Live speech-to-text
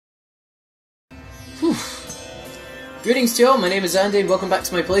Whew. Greetings to you all, my name is Andy and welcome back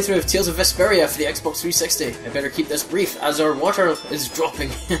to my playthrough of Tales of Vesperia for the Xbox 360. I better keep this brief as our water is dropping.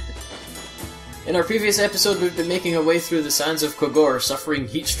 In our previous episode we've been making our way through the Sands of Kogorh, suffering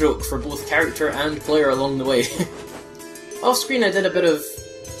heatstroke for both character and player along the way. Off screen I did a bit of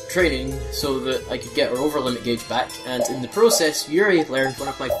training so that I could get our overlimit gauge back, and in the process Yuri learned one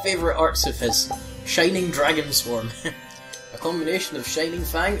of my favourite arts of his, Shining Dragon Swarm. A combination of Shining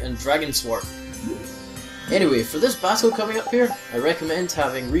Fang and Dragon Swarm. Anyway, for this battle coming up here, I recommend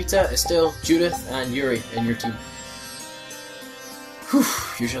having Rita, Estelle, Judith and Yuri in your team. Whew,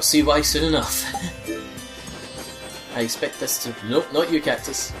 you shall see why soon enough. I expect this to... Nope, not you,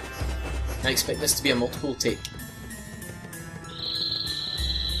 Cactus. I expect this to be a multiple take.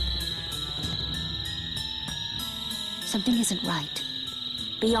 Something isn't right.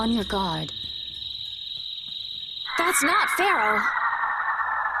 Be on your guard. That's not Pharaoh!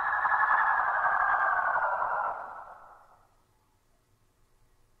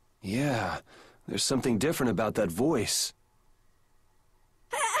 Yeah, there's something different about that voice.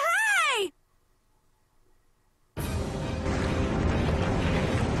 Hey!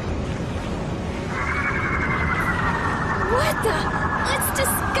 What the? That's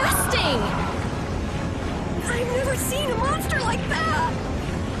disgusting! I've never seen a monster like that!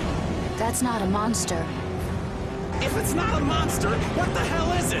 That's not a monster. If it's not a monster, what the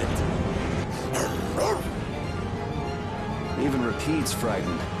hell is it? Even Repeat's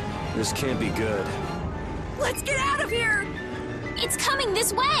frightened. This can't be good. Let's get out of here! It's coming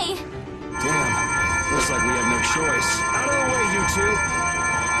this way! Damn, looks like we have no choice. Out of the way, you two!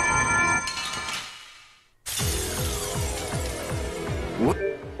 What?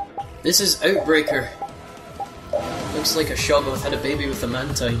 This is Outbreaker. Looks like a Shoggoth had a baby with a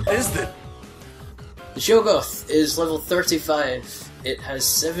Mantaic. Is that? The Shoggoth is level 35. It has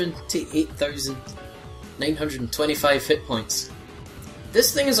 78,925 hit points.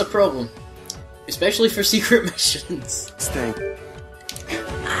 This thing is a problem, especially for secret missions. Stink.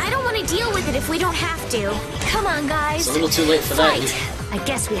 I don't want to deal with it if we don't have to. Come on, guys. It's a little too late for that. I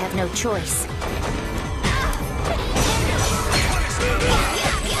guess we have no choice.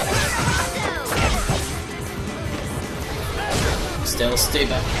 Estelle, stay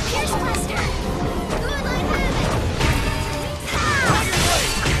back.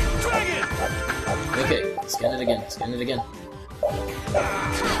 Okay, scan it again, scan it again.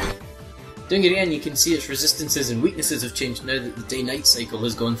 Doing it again, you can see its resistances and weaknesses have changed now that the day-night cycle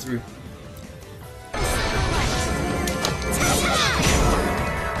has gone through. I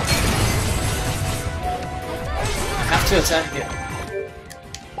have to attack it.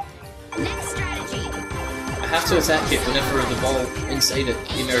 Next strategy. I have to attack it whenever the ball inside it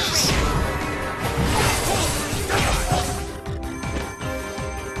emerges.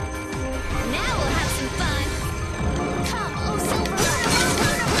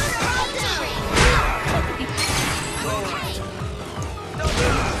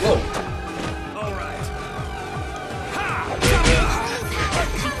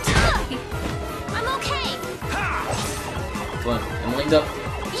 Up.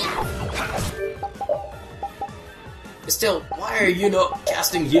 Still, why are you not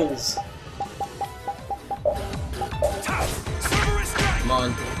casting heals? Come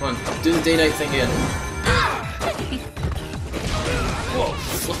on, do the day-night thing again. Whoa,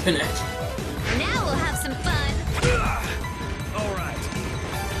 flipping it. Now we'll have some fun. Alright.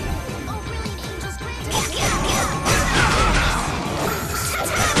 Oh, brilliant angels granted.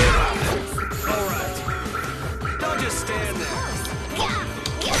 Alright. Don't just stand there.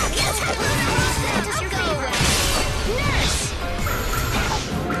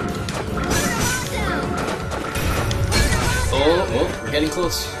 Oh, we're getting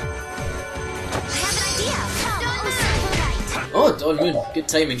close. I have an idea. Oh, Dawn Moon, good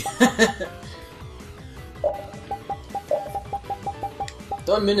timing.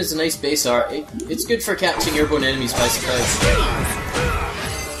 Dawn Moon is a nice base art. It's good for catching airborne enemies by surprise.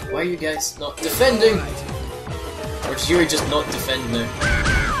 Why are you guys not defending? Or does Yuri just not defend now?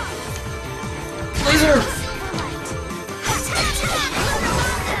 Laser!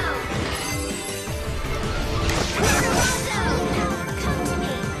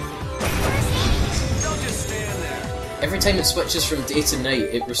 Every time it switches from day to night,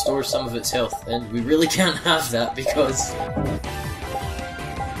 it restores some of its health, and we really can't have that because...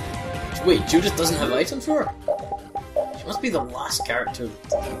 Wait, Judith doesn't have item for her? She must be the last character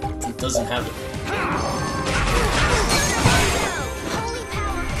that doesn't have it.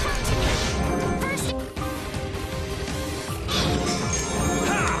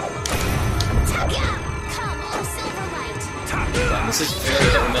 This is very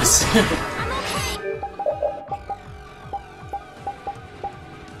hit or miss.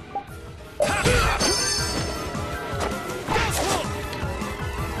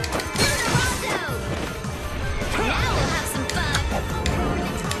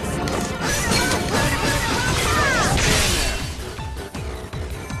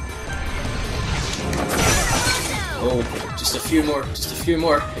 Just a few more, just a few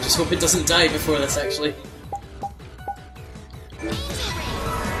more. I just hope it doesn't die before this, actually.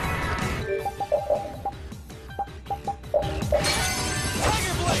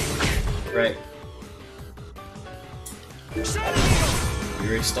 Right.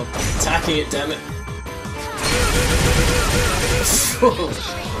 Yuri, stop attacking it, damn it.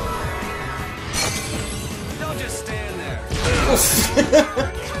 Don't just stand there.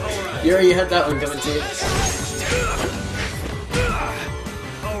 Yuri, you had that one coming to you.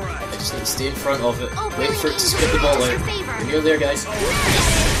 Alright. I just need to stay in front of it. Wait for it to spit the ball out. You're near there, guys. Oh,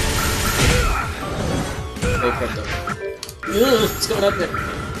 crap, though. It's coming up there.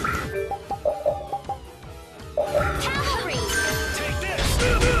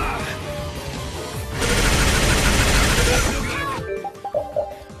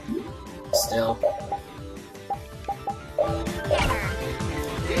 Still.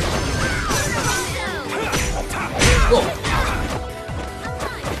 Whoa.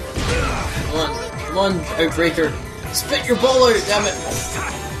 Come on, Outbreaker. Spit your ball out, damn it.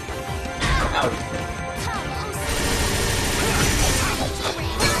 Ow.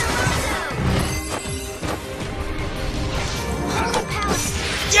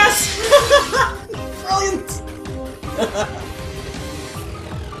 Yes! Brilliant!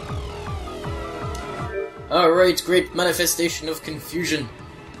 Alright, great manifestation of confusion.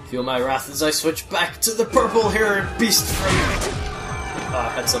 Feel my wrath as I switch back to the purple-haired beast from... Ah, I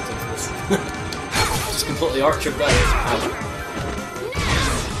had something for this. Just completely archered that. Ow.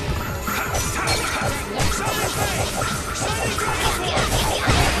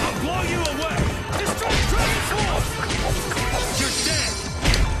 I'll blow you away! Destruct transform! You're dead!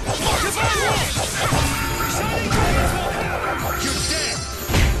 You're dead!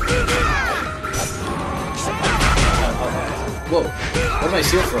 Whoa, where did I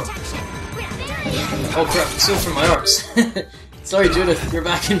steal from? Oh crap, steal from my arcs. Sorry Judith, you're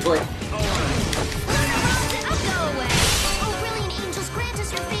back in play.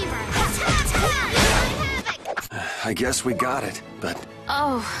 I guess we got it, but...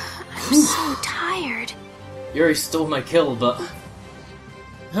 Oh, I'm so tired. Yuri stole my kill, but...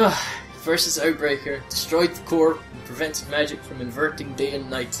 Versus Outbreaker, destroyed the core, and prevented magic from inverting day and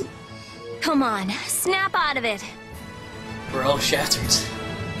night. Come on, snap out of it. We're all shattered.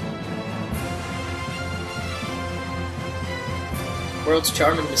 World's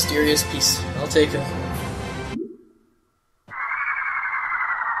charming, mysterious piece. I'll take it.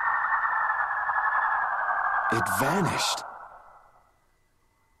 It vanished.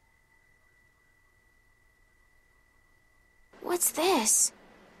 What's this?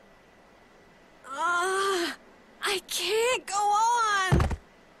 I can't go on!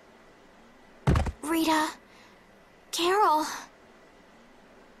 Rita. Carol.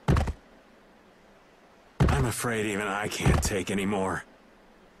 I'm afraid even I can't take any more.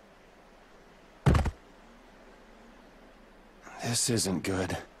 This isn't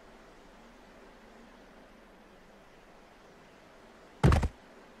good.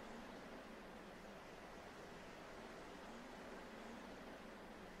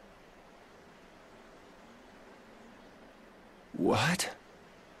 What?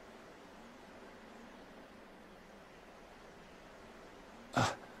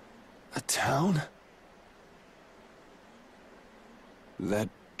 A town? That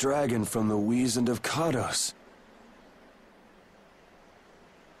dragon from the Sands of Kogorh.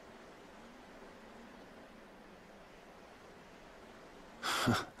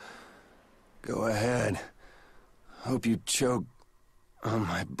 Go ahead. Hope you choke on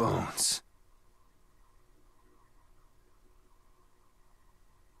my bones.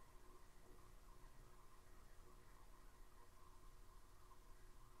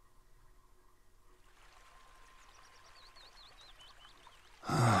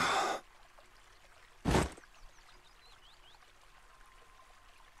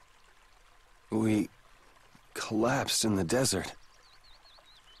 We collapsed in the desert.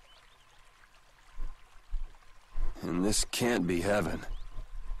 And this can't be heaven.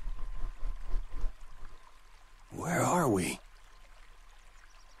 Where are we?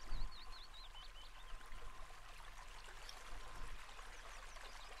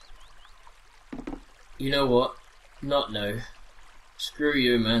 You know what? Not now. Screw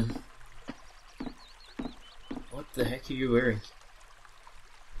you, man. What the heck are you wearing?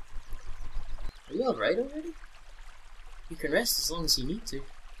 Are you alright already? You can rest as long as you need to.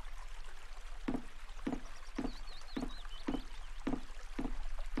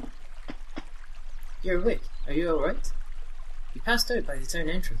 You're awake. Are you alright? You passed out by the town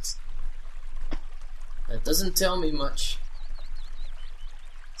entrance. That doesn't tell me much.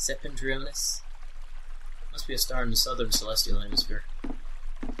 Sependrionis. Must be a star in the southern celestial hemisphere.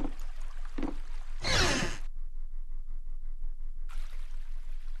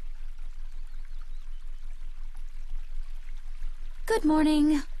 Good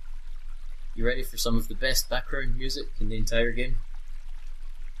morning. You ready for some of the best background music in the entire game?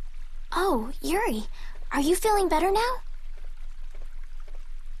 Oh, Yuri, are you feeling better now?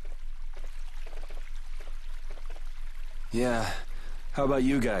 Yeah. How about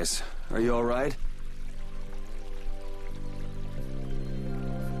you guys? Are you alright?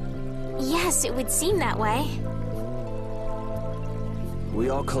 Yes, it would seem that way. We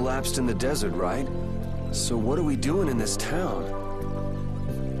all collapsed in the desert, right? So what are we doing in this town?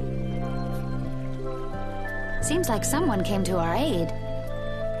 Seems like someone came to our aid.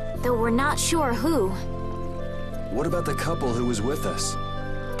 Though we're not sure who. What about the couple who was with us?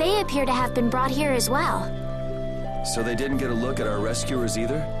 They appear to have been brought here as well. So they didn't get a look at our rescuers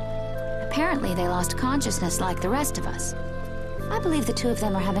either? Apparently they lost consciousness like the rest of us. I believe the two of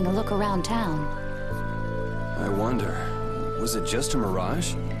them are having a look around town. I wonder, was it just a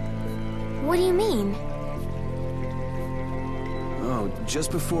mirage? What do you mean? Oh,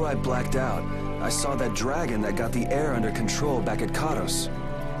 just before I blacked out, I saw that dragon that got the air under control back at Kados.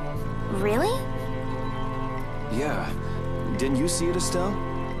 Really? Yeah. Didn't you see it, Estelle?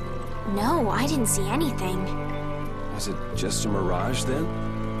 No, I didn't see anything. Was it just a mirage then?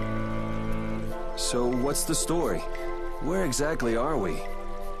 So what's the story? Where exactly are we?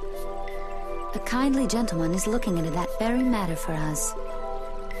 A kindly gentleman is looking into that very matter for us.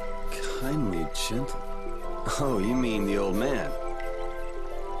 Kindly gentle. Oh, you mean the old man?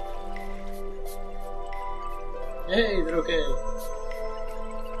 Hey, they're okay.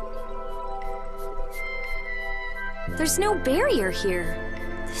 There's no barrier here.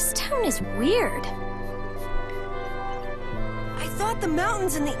 This town is weird. I thought the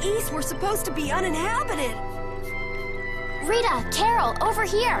mountains in the east were supposed to be uninhabited. Rita, Carol, over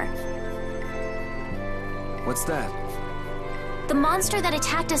here! What's that? The monster that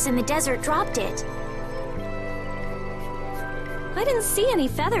attacked us in the desert dropped it. I didn't see any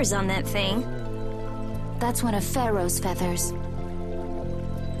feathers on that thing. That's one of Pharaoh's feathers.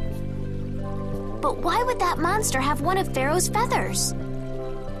 But why would that monster have one of Pharaoh's feathers?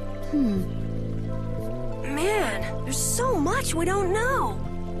 Man, there's so much we don't know.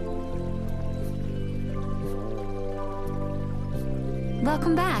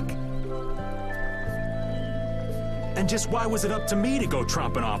 Welcome back. And just why was it up to me to go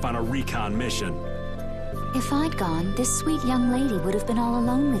tromping off on a recon mission? If I'd gone, this sweet young lady would have been all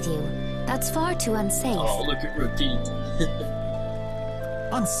alone with you. That's far too unsafe. Oh, look at Repeat.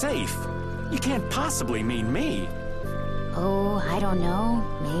 Unsafe? You can't possibly mean me. Oh, I don't know.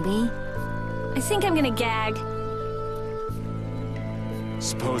 Maybe. I think I'm gonna gag.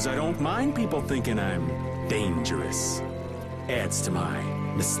 Suppose I don't mind people thinking I'm dangerous. Adds to my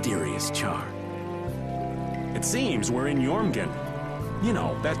mysterious charm. It seems we're in Yormgen. You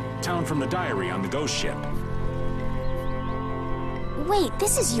know, that town from the diary on the ghost ship. Wait,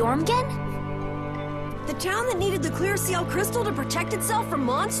 this is Yormgen? The town that needed the clear seal crystal to protect itself from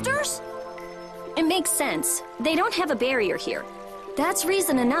monsters? It makes sense. They don't have a barrier here. That's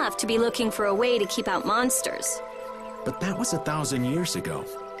reason enough to be looking for a way to keep out monsters. But that was 1,000 years ago.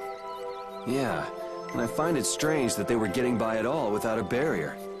 Yeah, and I find it strange that they were getting by at all without a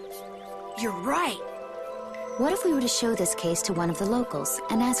barrier. You're right. What if we were to show this case to one of the locals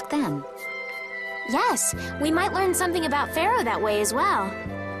and ask them? Yes, we might learn something about Pharaoh that way as well.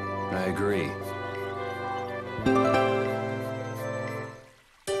 I agree.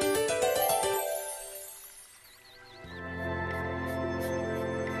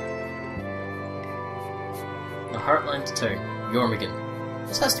 The Heartland town, Yormgen.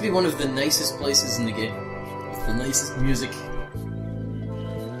 This has to be one of the nicest places in the game. With the nicest music.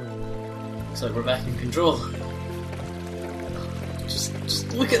 Looks like we're back in control.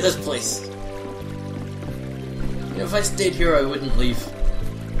 Just look at this place. You know, if I stayed here, I wouldn't leave.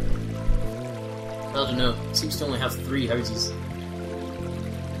 I don't know. It seems to only have 3 houses.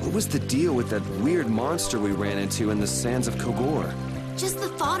 What was the deal with that weird monster we ran into in the Sands of Kogorh? Just the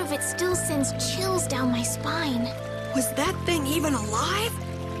thought of it still sends chills down my spine. Was that thing even alive?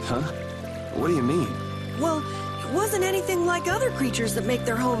 Huh? What do you mean? Well, it wasn't anything like other creatures that make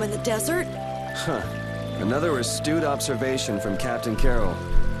their home in the desert. Huh. Another astute observation from Captain Carroll.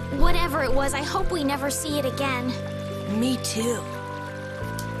 Whatever it was, I hope we never see it again. Me too.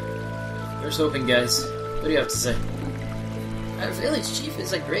 Here's hoping, guys. What do you have to say? Our village chief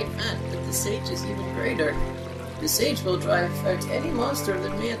is a great man, but the sage is even greater. The sage will drive out any monster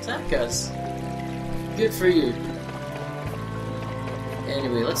that may attack us. Good for you.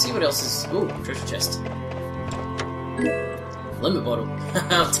 Anyway, let's see what else is... Ooh, treasure chest. Limit bottle.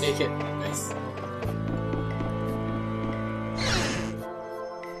 I'll take it. Nice.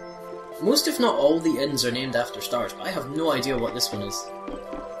 Most, if not all, the inns are named after stars, but I have no idea what this one is.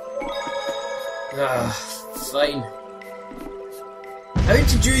 Ah, fine. How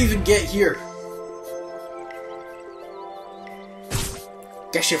did you even get here?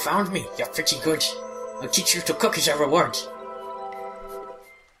 Guess you found me. You're pretty good. I'll teach you to cook as a reward.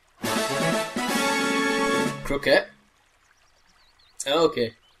 Croquette?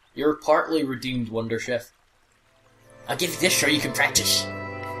 Okay. You're partly redeemed Wonder Chef. I'll give you this so you can practice.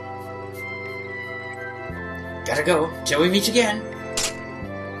 Gotta go. Till we meet again.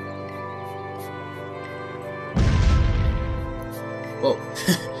 Whoa.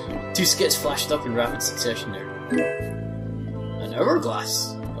 2 skits flashed up in rapid succession there. An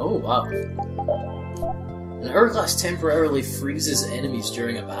hourglass. Oh, wow. An hourglass temporarily freezes enemies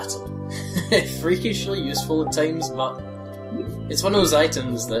during a battle. Freakishly useful at times, but it's one of those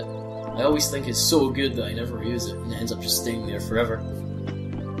items that I always think is so good that I never use it, and it ends up just staying there forever.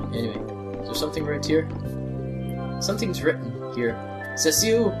 Anyway, is there something around here? Something's written here.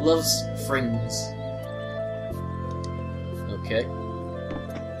 Cecile loves frings. Okay.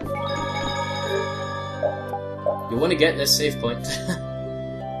 You want to get this save point.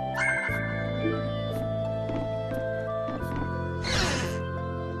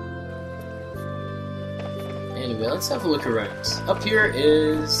 Anyway, let's have a look around. Up here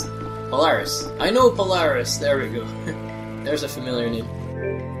is Polaris. I know Polaris, there we go. There's a familiar name.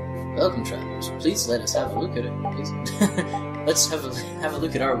 Welcome, travelers. Please let us have a look at it. Please. Let's have a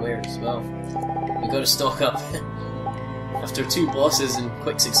look at our wares. Well, we gotta stock up. After 2 bosses in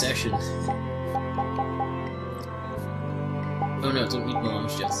quick succession. Oh no, don't need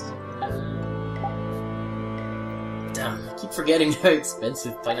Melange just. Damn, I keep forgetting how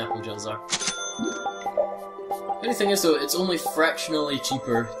expensive pineapple gels are. Funny thing is though, it's only fractionally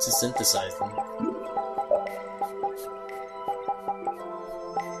cheaper to synthesize them.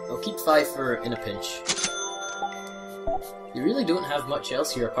 I'll keep 5 for in a pinch. You really don't have much else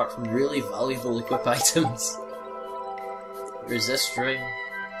here apart from really valuable equip items. Resist ring,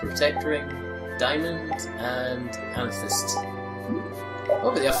 protect ring, diamond, and amethyst.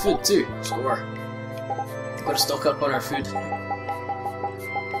 Oh, but they have food too. Score. Gotta stock up on our food.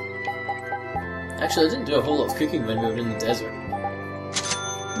 Actually, I didn't do a whole lot of cooking when we were in the desert.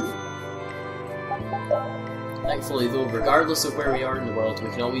 Thankfully though, regardless of where we are in the world, we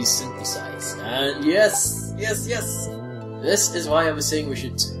can always synthesize. And yes! Yes, yes! This is why I was saying we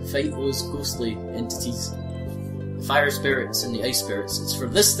should fight those ghostly entities. The fire spirits and the ice spirits. It's for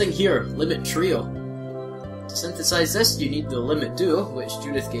this thing here, Limit Trio. To synthesize this, you need the Limit Duo, which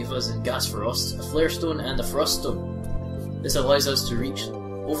Judith gave us in Gas Frost, a Flare Stone and a Frost Stone. This allows us to reach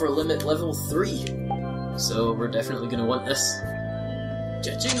over limit level 3. So we're definitely going to want this.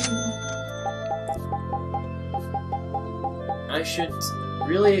 Cha-ching! I should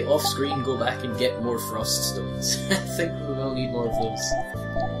really off-screen go back and get more Frost Stones. I think we will need more of those.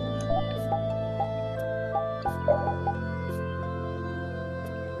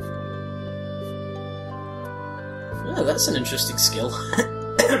 Oh, that's an interesting skill.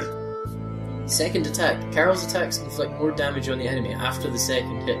 Second attack. Carol's attacks inflict more damage on the enemy after the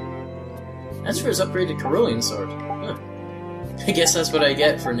second hit. That's for his upgraded Carolean sword. Huh. I guess that's what I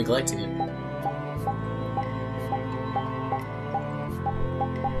get for neglecting it.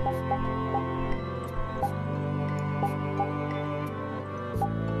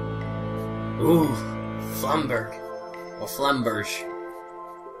 Ooh, Flamberg. Or Flamberge.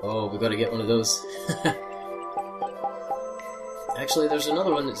 Oh, we gotta get one of those. Actually, there's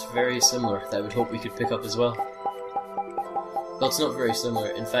another one that's very similar that I would hope we could pick up as well. Well, it's not very similar.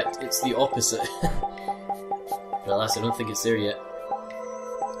 In fact, it's the opposite. But alas, I don't think it's there yet.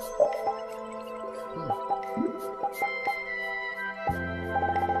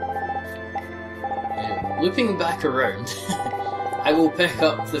 Anyway, looping back around, I will pick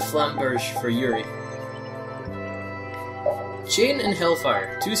up the Flamberge for Yuri. Chain and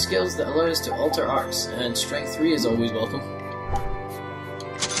Hellfire, 2 skills that allow us to alter arts, and Strength 3 is always welcome.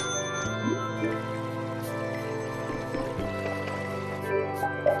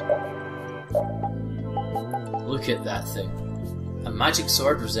 Look at that thing. A magic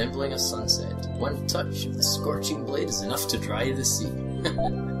sword resembling a sunset. One touch of the scorching blade is enough to dry the sea.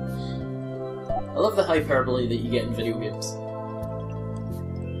 I love the hyperbole that you get in video games.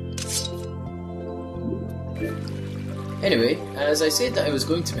 Anyway, as I said that I was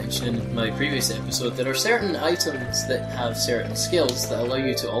going to mention in my previous episode, there are certain items that have certain skills that allow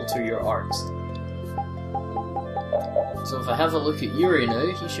you to alter your art. So if I have a look at Yuri now,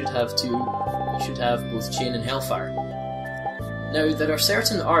 he should have both Chain and Hellfire. Now, there are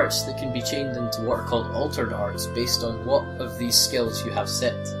certain arts that can be chained into what are called altered arts based on what of these skills you have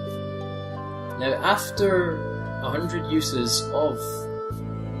set. Now, after 100 uses of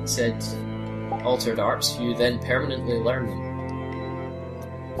said altered arts, you then permanently learn them.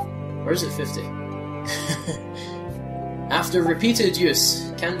 Or is it 50? After repeated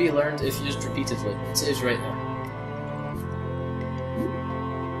use, can be learned if used repeatedly. It says right there.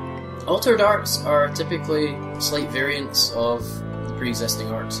 Altered arts are typically slight variants of the pre-existing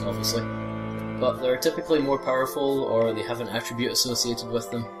arts, obviously, but they're typically more powerful, or they have an attribute associated with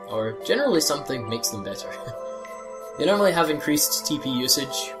them, or generally something makes them better. They normally have increased TP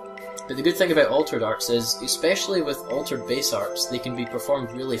usage, but the good thing about altered arts is, especially with altered base arts, they can be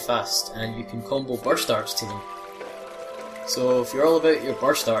performed really fast, and you can combo burst arts to them. So if you're all about your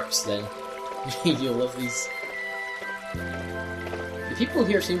burst arts, then you'll love these. The people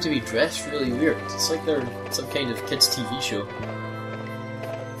here seem to be dressed really weird. It's like they're some kind of kids' TV show.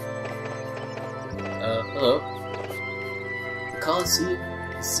 Hello. The Colosseum,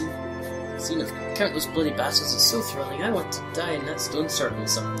 the scene of countless bloody battles is so thrilling. I want to die in that stone circle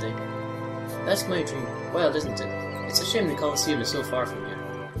someday. That's my dream. Wild, isn't it? It's a shame the Colosseum is so far from here.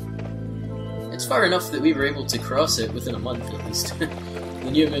 It's far enough that we were able to cross it within a month at least. The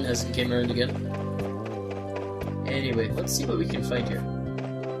new moon hasn't came around again. Anyway, let's see what we can find here.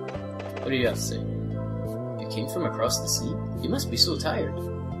 What do you have to say? You came from across the sea? You must be so tired.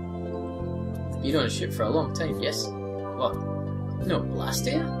 You've been on a ship for a long time, yes? What? No,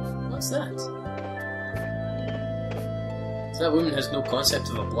 Blastia? What's that? So that woman has no concept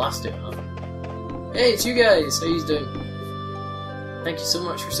of a Blastia, huh? Hey, it's you guys! How you doing? Thank you so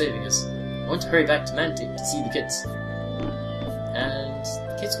much for saving us. I want to hurry back to Mantaic to see the kids. And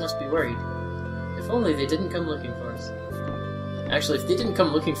the kids must be worried. If only they didn't come looking for us. Actually, if they didn't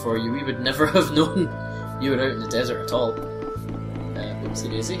come looking for you, we would never have known you were out in the desert at all. Oopsie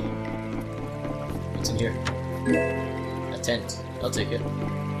daisy. What's in here? A tent. I'll take it.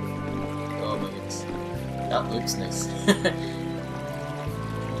 Oh my goodness. That looks nice.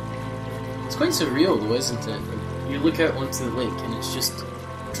 It's quite surreal though, isn't it? You look out onto the lake and it's just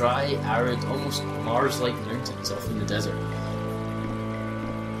dry, arid, almost Mars-like mountains off in the desert.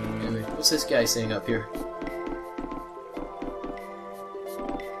 Anyway, what's this guy saying up here?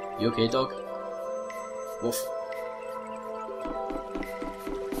 You okay, dog? Woof.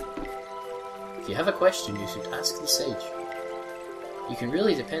 If you have a question, you should ask the sage. You can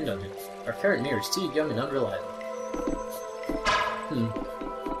really depend on him. Our current mayor is too young and unreliable.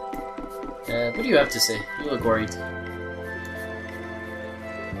 What do you have to say? You look worried.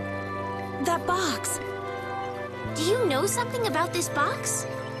 That box. Do you know something about this box?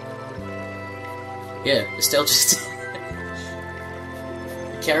 Yeah, Estelle just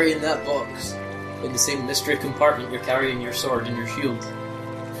carrying that box in the same mystery compartment you're carrying your sword and your shield.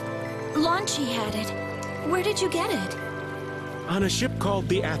 Launchy had it. Where did you get it? On a ship called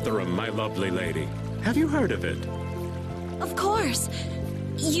the Atherum, my lovely lady. Have you heard of it? Of course.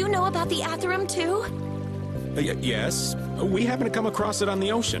 You know about the Atherum too? Yes. We happened to come across it on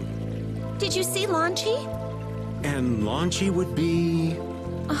the ocean. Did you see Launchy? And Launchy would be...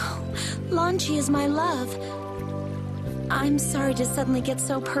 Oh, Launchy is my love. I'm sorry to suddenly get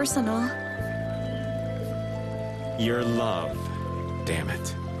so personal. Your love. Damn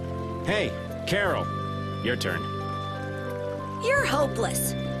it. Hey, Carol. Your turn. You're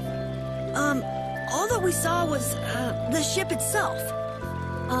hopeless. All that we saw was, the ship itself.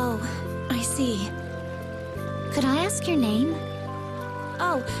 Oh, I see. Could I ask your name?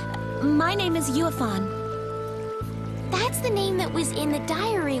 Oh, my name is Yuafan. That's the name that was in the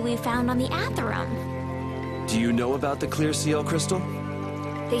diary we found on the Atherum. Do you know about the clear seal crystal?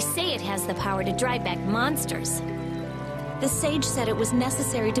 They say it has the power to drive back monsters. The sage said it was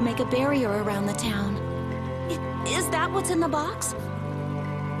necessary to make a barrier around the town. Is that what's in the box?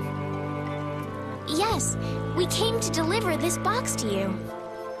 Yes, we came to deliver this box to you.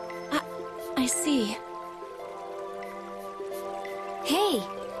 I see. Hey,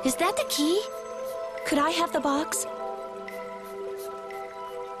 is that the key? Could I have the box?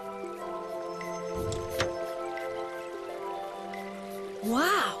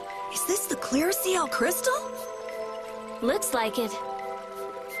 Wow, is this the clear seal crystal? Looks like it.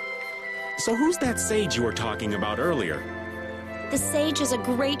 So who's that sage you were talking about earlier? The sage is a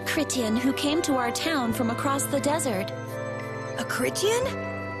great Critian who came to our town from across the desert. A Critian?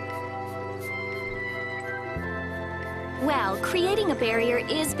 Well, creating a barrier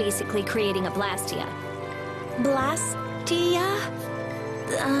is basically creating a Blastia. Blastia?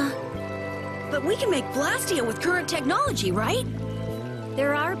 But we can make Blastia with current technology, right?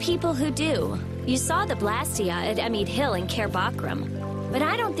 There are people who do, You saw the Blastia at Emmead Hill in Cair Bakram. But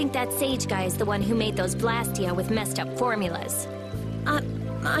I don't think that Sage guy is the one who made those Blastia with messed up formulas.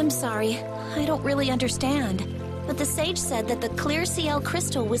 I'm sorry. I don't really understand. But the Sage said that the clear CL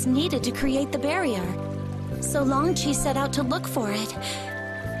crystal was needed to create the barrier. So Longchi set out to look for it.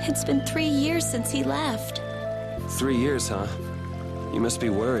 It's been 3 years since he left. 3 years, huh? You must be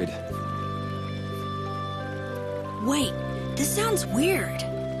worried. Wait, this sounds weird.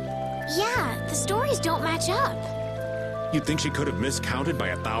 Yeah, the stories don't match up. You think she could have miscounted by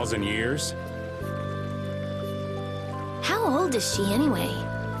 1,000 years? How old is she anyway?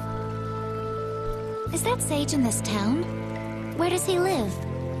 Is that Sage in this town? Where does he live?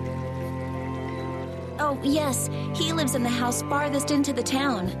 Oh, yes. He lives in the house farthest into the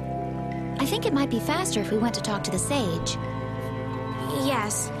town. I think it might be faster if we went to talk to the Sage.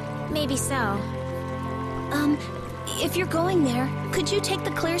 Yes, maybe so. If you're going there, could you take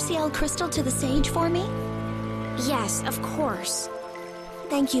the clear CL crystal to the Sage for me? Yes, of course.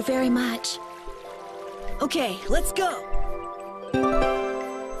 Thank you very much. Okay, let's go.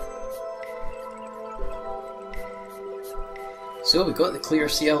 So we got the clear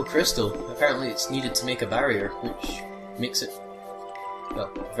CL crystal. Apparently it's needed to make a barrier, which makes it,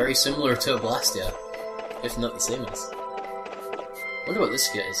 well, very similar to a Blastia, if not the same as. Wonder what this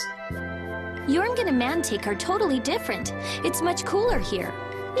skit is. Yormgen and Mantaic are totally different. It's much cooler here.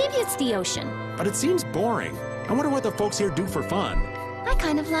 Maybe it's the ocean. But it seems boring. I wonder what the folks here do for fun. I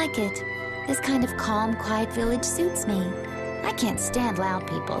kind of like it. This kind of calm, quiet village suits me. I can't stand loud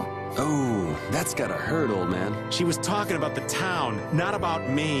people. Oh, that's gotta hurt, old man. She was talking about the town, not about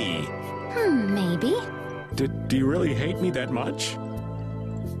me. Maybe. Do you really hate me that much?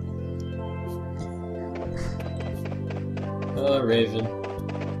 Oh, Raven.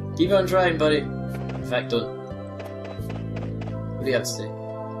 Keep on trying, buddy. In fact, don't. What do you have to say?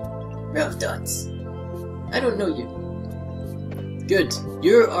 Rough dots. I don't know you. Good.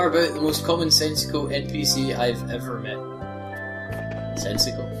 You are about the most commonsensical NPC I've ever met.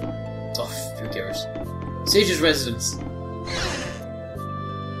 Sensical? Oh, who cares? Sage's residence.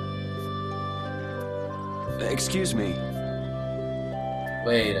 Excuse me.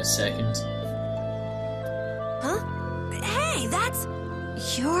 Wait a second. Huh? Hey, that's...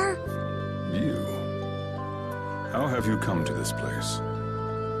 You're... You? How have you come to this place?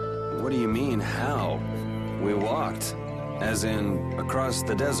 What do you mean, how? We walked. As in, across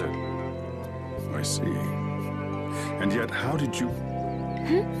the desert. I see. And yet, how did you...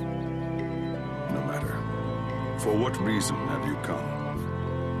 No matter. For what reason have you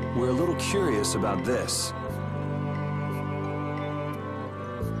come? We're a little curious about this.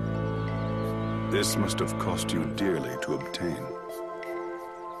 This must have cost you dearly to obtain.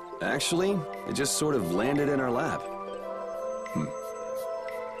 Actually, it just sort of landed in our lap.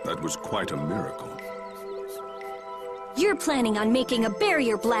 That was quite a miracle. You're planning on making a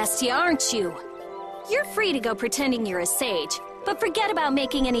barrier Blastia, aren't you? You're free to go pretending you're a sage, but forget about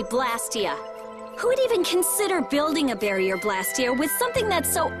making any Blastia. Who would even consider building a barrier Blastia with something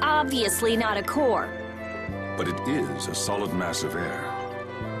that's so obviously not a core? But it is a solid mass of air.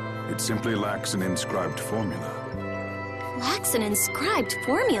 It simply lacks an inscribed formula. Lacks an inscribed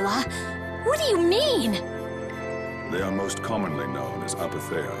formula? What do you mean? They are most commonly known as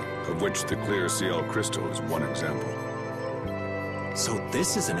apatheia, of which the clear CL crystal is one example. So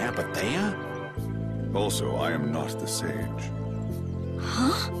this is an apatheia? Also, I am not the sage.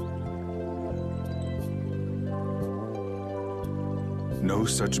 Huh? No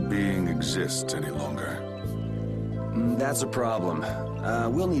such being exists any longer. That's a problem.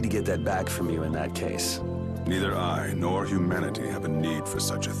 We'll need to get that back from you in that case. Neither I nor humanity have a need for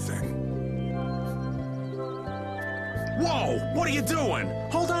such a thing. Whoa! What are you doing?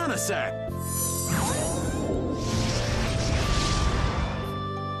 Hold on a sec!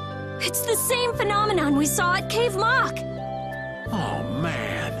 It's the same phenomenon we saw at Cave Mock! Oh,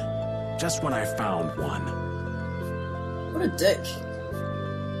 man. Just when I found one. What a dick.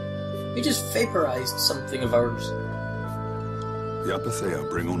 He just vaporized something of ours. The apatheia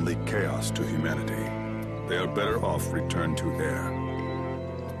bring only chaos to humanity. They are better off returned to air.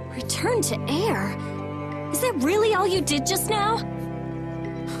 Return to air? Is that really all you did just now?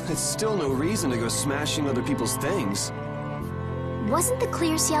 It's still no reason to go smashing other people's things. Wasn't the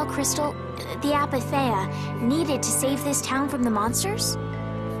clear CL crystal, the apatheia, needed to save this town from the monsters?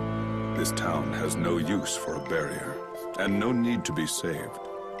 This town has no use for a barrier, and no need to be saved.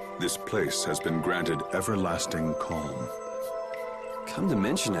 This place has been granted everlasting calm. Come to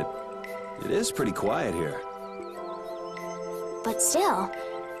mention it, it is pretty quiet here. But still,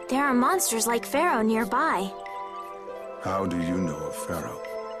 there are monsters like Pharaoh nearby. How do you know of Pharaoh?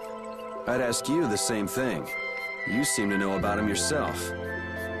 I'd ask you the same thing. You seem to know about him yourself.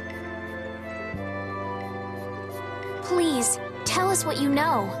 Please, tell us what you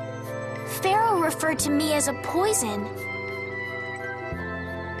know. Pharaoh referred to me as a poison.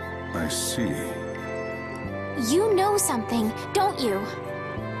 I see. You know something, don't you?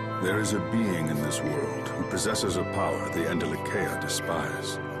 There is a being in this world who possesses a power the Endelikeia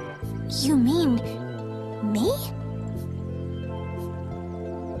despise. You mean... me?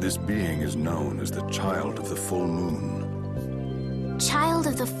 This being is known as the Child of the Full Moon. Child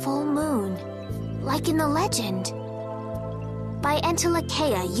of the Full Moon. Like in the legend. By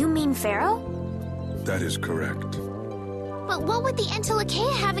Endelikeia, you mean Pharaoh? That is correct. But what would the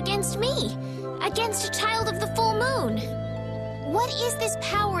Endelikeia have against me? Against a Child of the Full Moon? What is this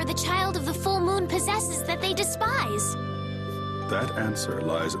power the Child of the Full Moon possesses that they despise? That answer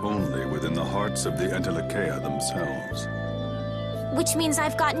lies only within the hearts of the Endelikeia themselves. Which means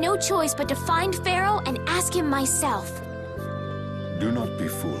I've got no choice but to find Pharaoh and ask him myself. Do not be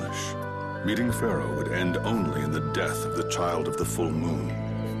foolish. Meeting Pharaoh would end only in the death of the Child of the Full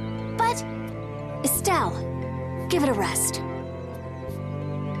Moon. But... Estelle, give it a rest.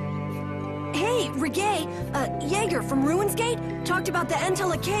 Hey, Reggae, Jaeger from Ruinsgate talked about the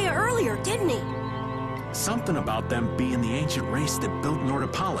Endelikeia earlier, didn't he? Something about them being the ancient race that built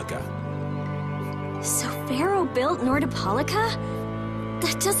Nordopolica. So Pharaoh built Nordopolica?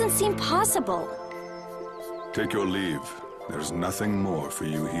 That doesn't seem possible. Take your leave. There's nothing more for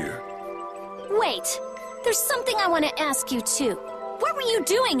you here. Wait, there's something I want to ask you too. What were you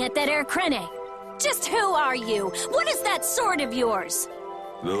doing at that Air Krene? Just who are you? What is that sword of yours?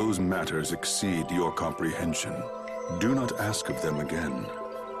 Those matters exceed your comprehension. Do not ask of them again.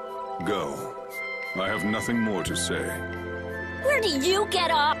 Go. I have nothing more to say. Where do you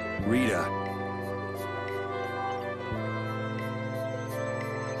get off? Rita.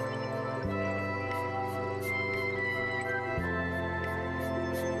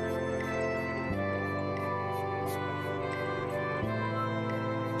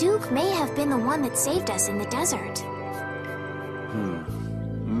 Duke may have been the one that saved us in the desert.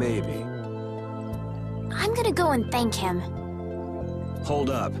 Maybe. I'm gonna go and thank him. Hold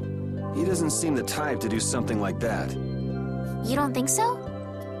up. He doesn't seem the type to do something like that. You don't think so?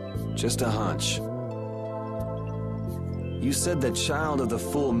 Just a hunch. You said that Child of the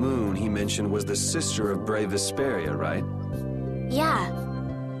Full Moon he mentioned was the sister of brave Vesperia, right? Yeah.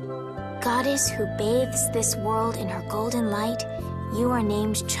 Goddess who bathes this world in her golden light, you are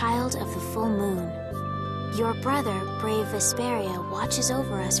named Child of the Full Moon. Your brother, brave Vesperia, watches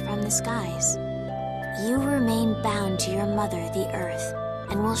over us from the skies. You remain bound to your mother, the Earth,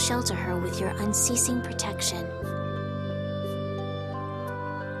 and will shelter her with your unceasing protection.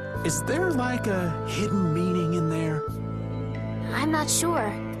 Is there like a hidden meaning in there? I'm not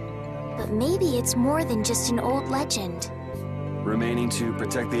sure, but maybe it's more than just an old legend. Remaining to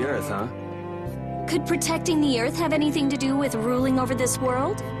protect the Earth, huh? Could protecting the Earth have anything to do with ruling over this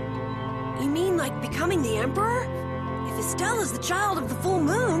world? You mean like becoming the Emperor? If Estelle is the Child of the Full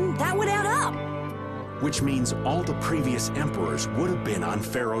Moon, that would add up. Which means all the previous emperors would have been on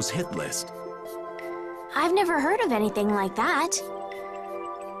Pharaoh's hit list. I've never heard of anything like that.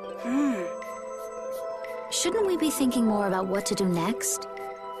 Shouldn't we be thinking more about what to do next?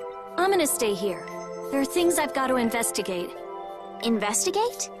 I'm gonna stay here. There are things I've got to investigate.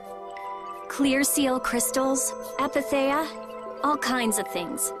 Investigate? Clear seal crystals, apatheia, all kinds of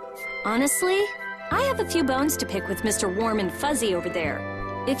things. Honestly, I have a few bones to pick with Mr. Warm and Fuzzy over there.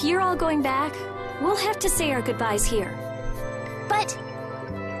 If you're all going back, we'll have to say our goodbyes here. But...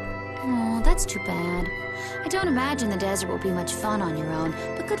 Oh, that's too bad. I don't imagine the desert will be much fun on your own,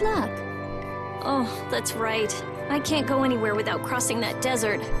 but good luck. Oh, that's right. I can't go anywhere without crossing that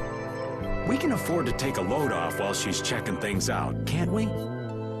desert. We can afford to take a load off while she's checking things out, can't we?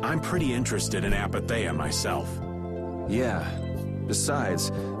 I'm pretty interested in apatheia myself. Yeah.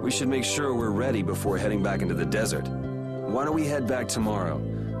 Besides, we should make sure we're ready before heading back into the desert. Why don't we head back tomorrow?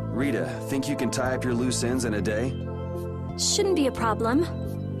 Rita, think you can tie up your loose ends in a day? Shouldn't be a problem.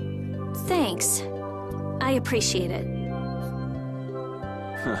 Thanks. I appreciate it.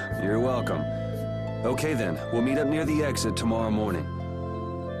 You're welcome. Okay then, we'll meet up near the exit tomorrow morning.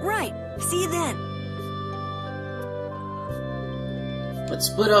 Right. See you then. Let's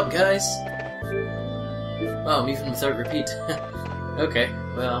split up, guys. Oh, even without repeat. Okay,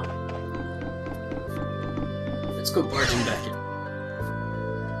 well... let's go barging back in.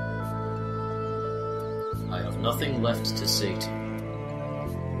 I have nothing left to say to you.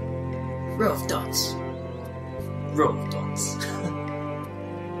 Row of dots. Row of dots.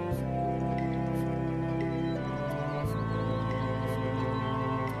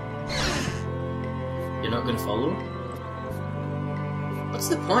 not going to follow him? What's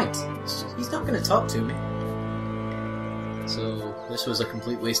the point? He's not going to talk to me. So, this was a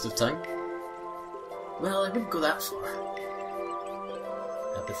complete waste of time? Well, I wouldn't go that far.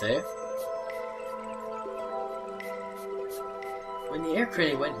 Apatheia? When the air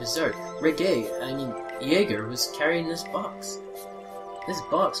crane went berserk, Jaeger was carrying this box. This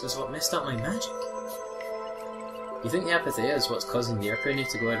box was what messed up my magic. You think the Apatheia is what's causing the air crane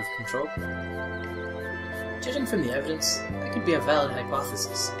to go out of control? Judging from the evidence, that could be a valid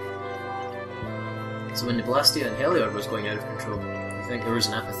hypothesis. So when the Blastia and Heliod was going out of control, you think there was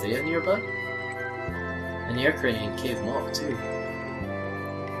an Apatheia nearby? And the air crane and Cave Mock too.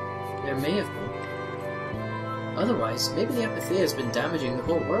 There may have been. Otherwise, maybe the Apatheia has been damaging the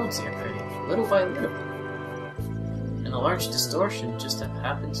whole world's air crane, little by little. And a large distortion just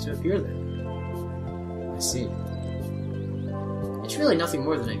happens to appear there. I see. It's really nothing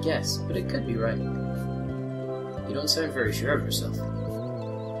more than a guess, but it could be right. You don't sound very sure of yourself.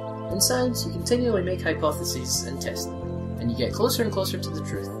 In science, you continually make hypotheses and test them, and you get closer and closer to the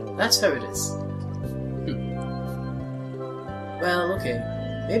truth. That's how it is. Well, okay.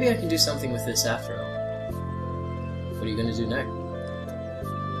 Maybe I can do something with this after all. What are you going to do now?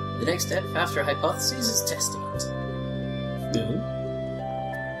 The next step after hypotheses is testing it.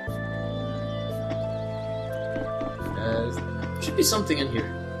 Should be something in here.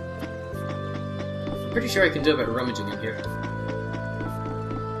 I'm pretty sure I can do a bit of rummaging in here.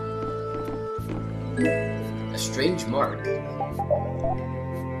 A strange mark.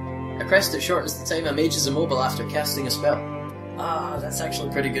 A crest that shortens the time a mage is immobile after casting a spell. Ah, that's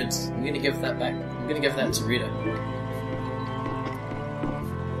actually pretty good. I'm gonna give that back. I'm gonna give that to Rita.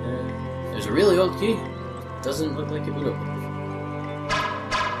 There's a really old key. Doesn't look like it would open.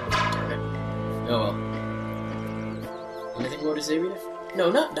 Okay. Oh well. Anything more to say, Rita? No,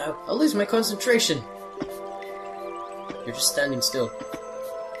 not now. I'll lose my concentration. You're just standing still.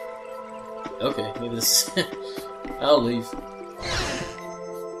 Okay, maybe this is... I'll leave.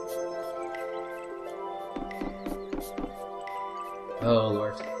 Oh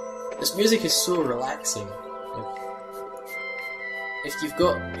lord. This music is so relaxing. If you've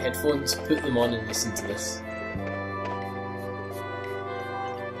got headphones, put them on and listen to this.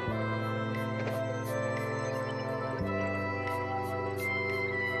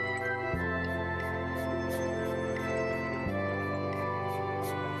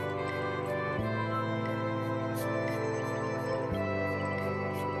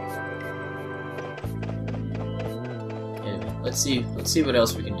 Let's see what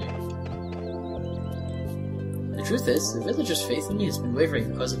else we can do. The truth is, the villagers' faith in me has been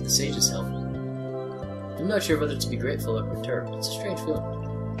wavering because of the sage's help. I'm not sure whether to be grateful or perturbed. It's a strange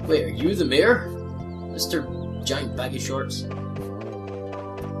feeling. Wait, are you the mayor? Mr. Giant Baggy Shorts?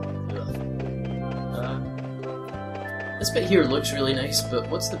 This bit here looks really nice, but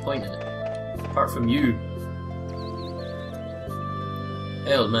what's the point in it? Apart from you.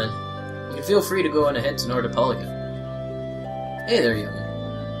 Hey old man, you can feel free to go on ahead to Nordopolica. Hey there,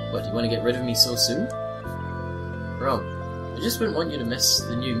 young'un. What, do you want to get rid of me so soon? Wrong. I just wouldn't want you to miss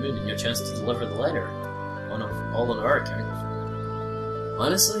the new moon and your chance to deliver the letter. All on our account.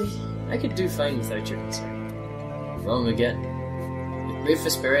 Honestly, I could do fine without your concern. Wrong again. If brave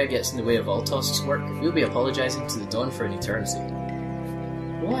Vesperia gets in the way of Altos's work, we'll be apologising to the Dawn for an eternity.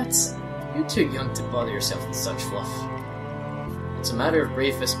 What? You're too young to bother yourself with such fluff. It's a matter of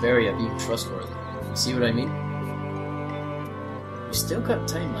brave Vesperia being trustworthy. You see what I mean? We've still got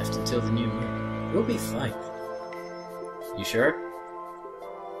time left until the new moon. We'll be fine. You sure?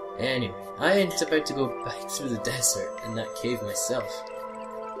 Anyway, I ain't about to go back through the desert in that cave myself.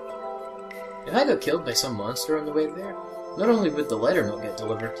 If I got killed by some monster on the way there, not only would the letter not get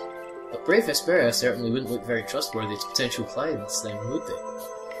delivered, but brave Vesperia certainly wouldn't look very trustworthy to potential clients then, would they?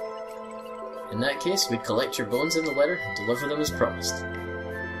 In that case, we'd collect your bones in the letter and deliver them as promised.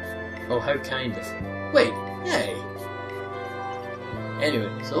 Oh, how kind of... Wait, hey!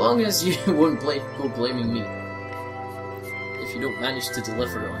 Anyway, so long as you won't go blaming me if you don't manage to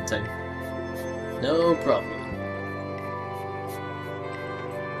deliver it on time. No problem.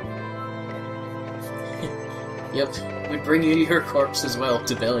 Yep, we'd bring you your corpse as well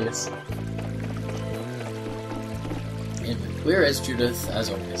to Belius. Anyway, where is Judith as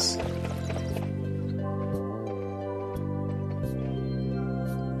always?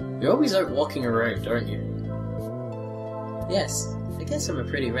 You're always out walking around, aren't you? Yes. I guess I'm a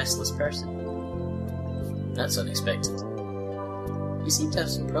pretty restless person. That's unexpected. You seem to have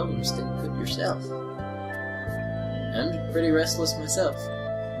some problems staying put yourself. I'm pretty restless myself.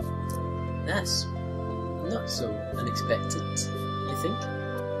 That's not so unexpected, I think.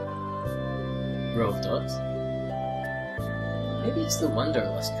 row of dots. Maybe it's the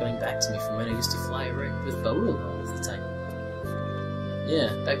wanderlust coming back to me from when I used to fly around with Baul all of the time.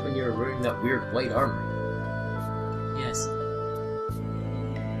 Yeah, back when you were wearing that weird white armor. Yes.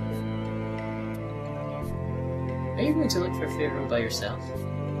 Are you going to look for Pharaoh by yourself?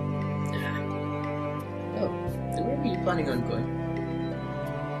 Nah. Oh, then where were you planning on going?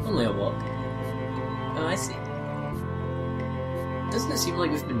 Only a walk. Oh, I see. Doesn't it seem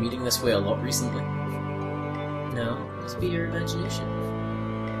like we've been meeting this way a lot recently? No, it must be your imagination.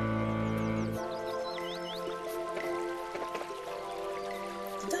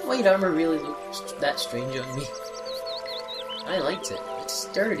 Did that white armor really look that strange on me? I liked it. It's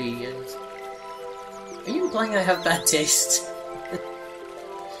sturdy and... Are you implying I have bad taste?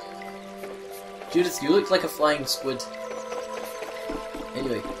 Judith, you look like a flying squid.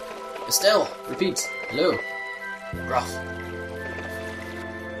 Anyway, Estelle, repeat. Hello. Gruff.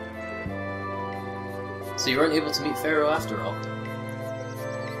 So you weren't able to meet Pharaoh after all.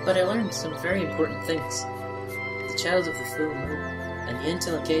 But I learned some very important things. The child of the full moon, and the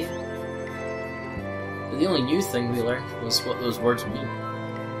Intellicae. But the only new thing we learned was what those words mean.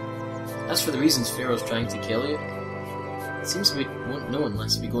 As for the reasons Pharaoh's trying to kill you, it seems we won't know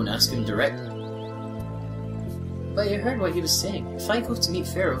unless we go and ask him directly. But you heard what he was saying. If I go to meet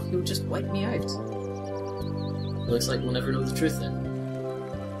Pharaoh, he'll just wipe me out. Looks like we'll never know the truth then.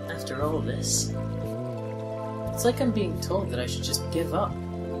 After all this... It's like I'm being told that I should just give up.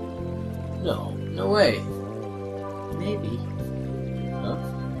 No, no way. Maybe. Huh?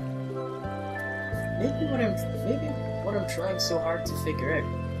 Maybe what I'm trying so hard to figure out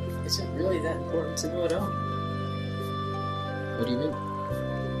isn't really that important to know at all. What do you mean?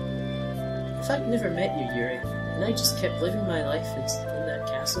 If I'd never met you, Yuri, and I just kept living my life in that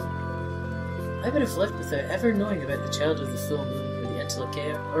castle, I would have lived without ever knowing about the child of the full moon, or the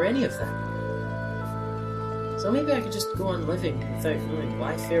Intellicae, or any of that. So maybe I could just go on living without knowing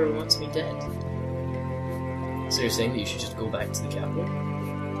why Pharaoh wants me dead. So you're saying that you should just go back to the capital?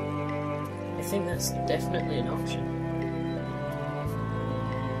 I think that's definitely an option.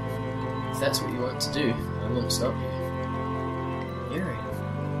 If that's what you want to do, I won't stop you. Yuri.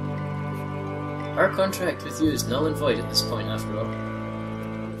 Our contract with you is null and void at this point, after all.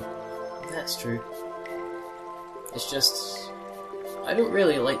 That's true. It's just... I don't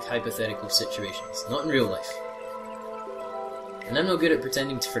really like hypothetical situations, not in real life. And I'm no good at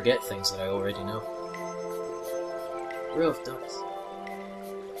pretending to forget things that I already know. Row of dots.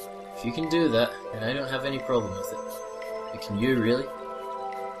 If you can do that, then I don't have any problem with it. But can you, really?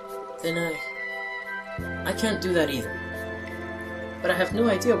 Then I can't do that either. But I have no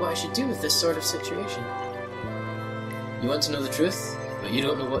idea what I should do with this sort of situation. You want to know the truth, but you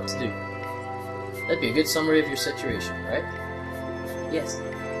don't know what to do. That'd be a good summary of your situation, right? Yes.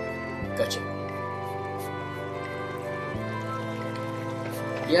 Gotcha.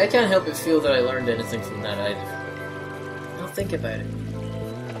 Yeah, I can't help but feel that I learned anything from that either. I'll think about it.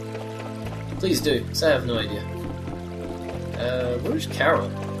 Please do, because I have no idea. Where's Carol?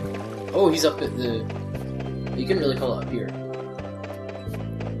 Oh, he's up at the... You couldn't really call it up here.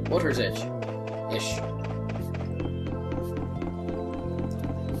 Water's Edge. Ish.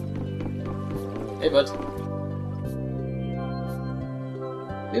 Hey, bud.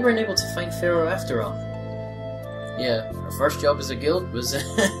 We weren't able to find Pharaoh after all. Yeah, our first job as a guild was an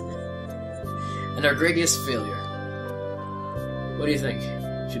egregious failure. What do you think?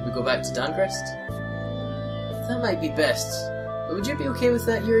 Should we go back to Dancrest? That might be best. But would you be okay with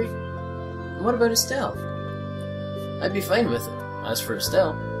that, Yuri? And what about Estelle? I'd be fine with it. As for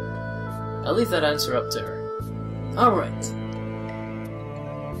Estelle, I'll leave that answer up to her. Alright.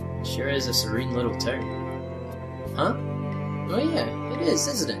 Sure is a serene little town. Huh? Oh yeah, it is,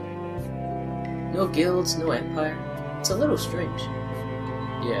 isn't it? No guilds, no empire. It's a little strange.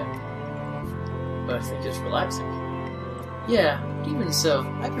 Yeah. But I think it's relaxing. Yeah, but even so,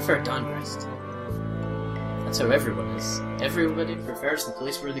 I prefer Dancrest. That's how everyone is. Everybody prefers the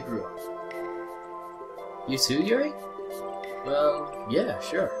place where they grew up. You too, Yuri? Well, yeah,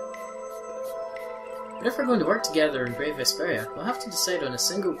 sure. But if we're going to work together in Brave Vesperia, we'll have to decide on a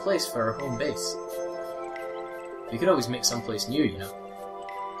single place for our home base. We could always make someplace new, you know.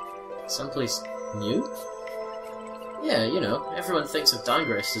 Someplace new? Yeah, you know, everyone thinks of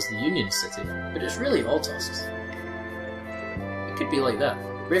Dancrest as the Union City, but it's really Altos. It could be like that.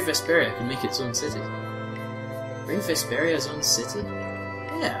 Brave Vesperia can make its own city. Brave Vesperia's own city?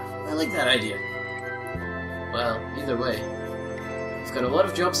 Yeah, I like that idea. Well, either way, we've got a lot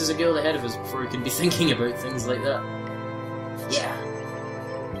of jobs as a guild ahead of us before we can be thinking about things like that. Yeah.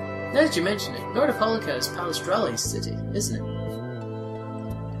 Now that you mention it, Nordopolica is Palestrale's city, isn't it?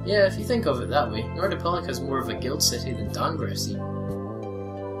 Yeah, if you think of it that way, Nordopolica is more of a guild city than Dangreth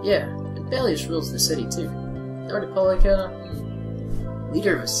even. Yeah, and Belius rules the city too. Nordopolica,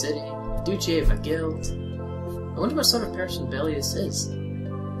 leader of a city, Duce of a guild. I wonder what sort of person Belius is.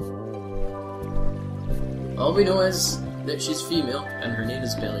 All we know is that she's female, and her name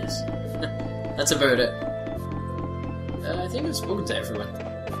is Belius. That's about it. I think I've spoken to everyone.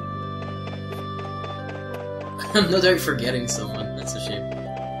 I'm no doubt forgetting someone, that's a shame.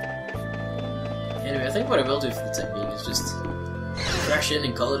 Anyway, I think what I will do for the time being is just crash in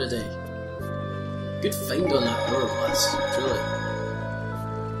and call it a day. Good find on that door, lads, truly.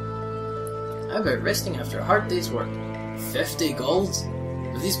 How about resting after a hard day's work? 50 gold?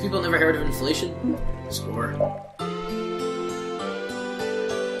 Have these people never heard of inflation? Score.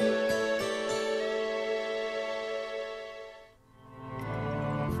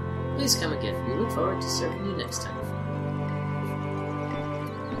 Please come again. We look forward to serving you next time.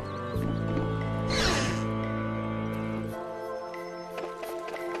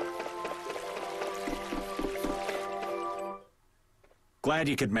 Glad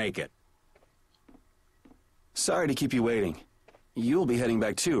you could make it. Sorry to keep you waiting. You'll be heading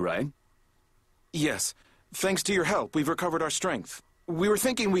back too, right? Yes. Thanks to your help, we've recovered our strength. We were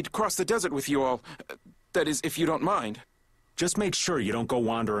thinking we'd cross the desert with you all. That is, if you don't mind. Just make sure you don't go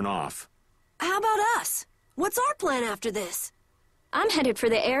wandering off. How about us? What's our plan after this? I'm headed for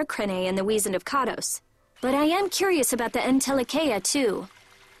the Air Crane and the Wizened of Kados. But I am curious about the Entelikeia, too.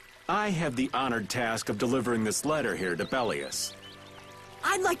 I have the honored task of delivering this letter here to Belius.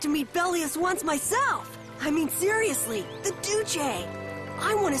 I'd like to meet Belius once myself. I mean, seriously, the Duce.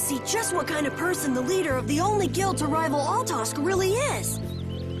 I want to see just what kind of person the leader of the only guild to rival Altosk really is.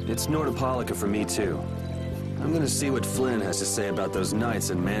 It's Nordopolica for me too. I'm gonna see what Flynn has to say about those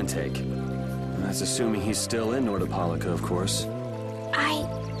knights in Mantaic. That's assuming he's still in Nordopolica, of course.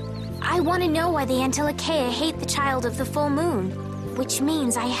 I want to know why the Entelikeia hate the child of the full moon, which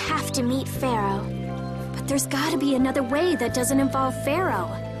means I have to meet Pharaoh. But there's gotta be another way that doesn't involve Pharaoh.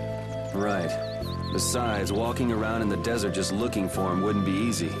 Right. Besides, walking around in the desert just looking for him wouldn't be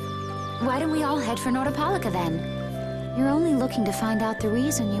easy. Why don't we all head for Nordopolica then? You're only looking to find out the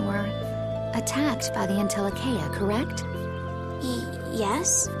reason you were attacked by the Entelikeia, correct?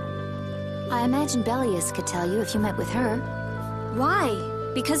 Yes. I imagine Belius could tell you if you met with her. Why?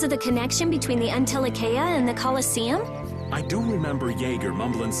 Because of the connection between the Entelikeia and the Colosseum? I do remember Jaeger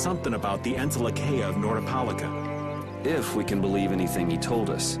mumbling something about the Entelikeia of Nordopolica. If we can believe anything he told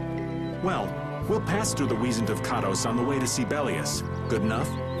us. Well, we'll pass through the Wizened of Kados on the way to see Belius. Good enough?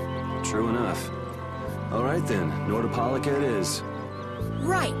 True enough. All right then, Nordopolica it is.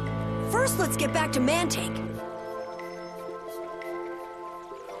 Right. First, let's get back to Mantaic.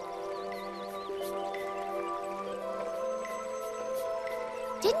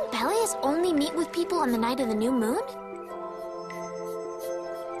 Didn't Belius only meet with people on the night of the new moon?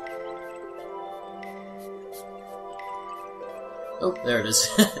 Oh, there it is.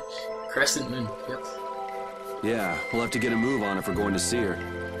 Crescent moon, yep. Yeah, we'll have to get a move on if we're going to see her.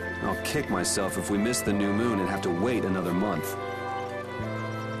 I'll kick myself if we miss the new moon and have to wait another month.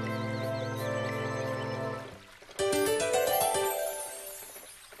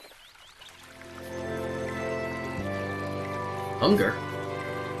 Hunger?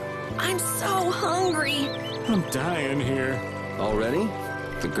 I'm so hungry. I'm dying here. Already?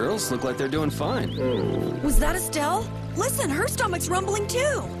 The girls look like they're doing fine. Was that Estelle? Listen, her stomach's rumbling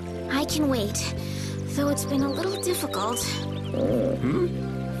too. I can wait, though it's been a little difficult.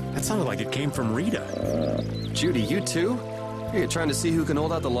 That sounded like it came from Rita. Judy, you too? Are you trying to see who can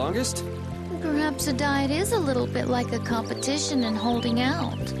hold out the longest? Perhaps a diet is a little bit like a competition in holding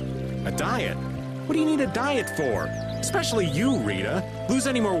out. A diet? What do you need a diet for? Especially you, Rita. Lose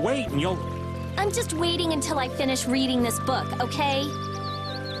any more weight and you'll... I'm just waiting until I finish reading this book, okay?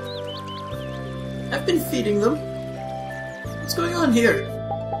 I've been feeding them. What's going on here?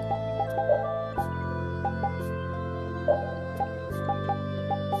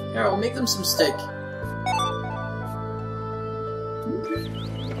 Here, I'll make them some steak.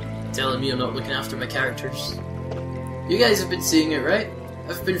 Telling me I'm not looking after my characters. You guys have been seeing it, right?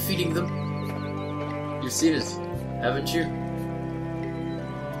 I've been feeding them. You've seen it, haven't you?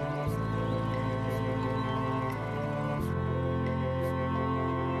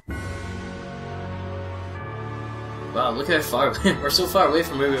 Wow, look how far we're so far away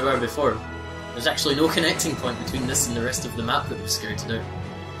from where we were before. There's actually no connecting point between this and the rest of the map that we've scouted out.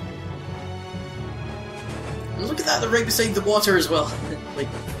 And look at that, they're right beside the water as well. Like,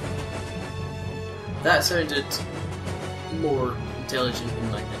 that sounded more intelligent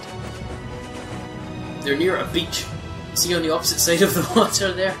in my head. They're near a beach. See on the opposite side of the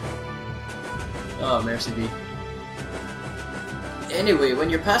water there? Oh, mercy be. Anyway, when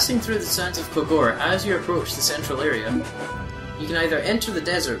you're passing through the Sands of Kogorh, as you approach the central area, you can either enter the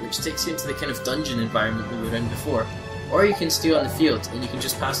desert, which takes you into the kind of dungeon environment we were in before, or you can stay on the field and you can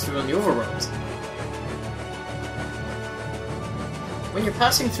just pass through on the overworld. When you're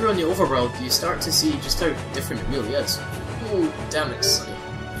passing through on the overworld, you start to see just how different it really is. Oh, damn it, sunny.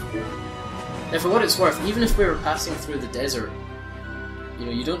 Now, for what it's worth, even if we were passing through the desert, you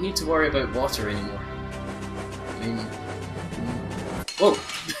know, you don't need to worry about water anymore. I mean... Whoa!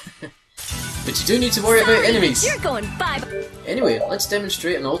 But you do need to worry about enemies! You're going bye. Anyway, let's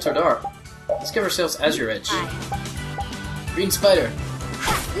demonstrate an altered art. Let's give ourselves Azure Edge. Green Spider!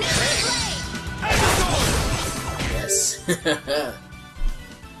 Yes!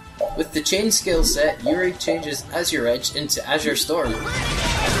 With the chain skill set, Yuri changes Azure Edge into Azure Storm.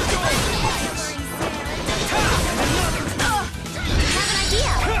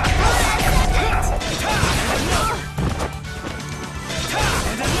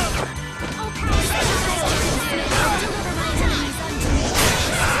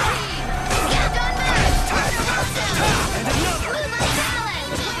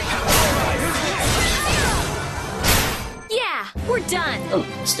 We're done! Oh,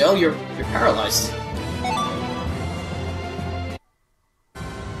 Estelle, you're paralyzed.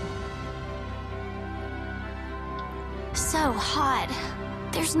 So hot.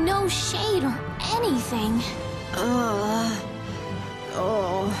 There's no shade or anything.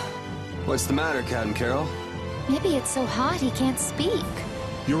 What's the matter, Captain Carol? Maybe it's so hot he can't speak.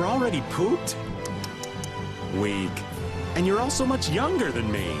 You're already pooped? Weak. And you're also much younger than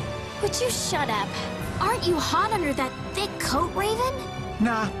me. Would you shut up? Aren't you hot under that thick coat, Raven?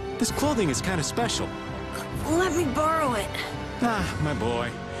 Nah, this clothing is kind of special. Let me borrow it. Ah, my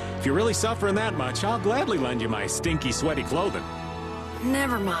boy. If you're really suffering that much, I'll gladly lend you my stinky, sweaty clothing.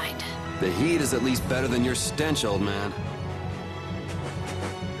 Never mind. The heat is at least better than your stench, old man.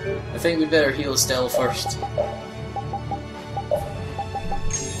 I think we'd better heal Estelle first.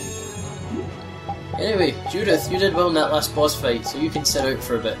 Anyway, Judith, you did well in that last boss fight, so you can sit out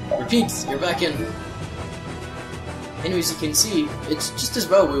for a bit. Repeat, you're back in. Anyways, you can see, it's just as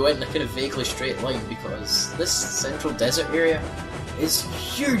well we went in a kind of vaguely straight line, because this central desert area is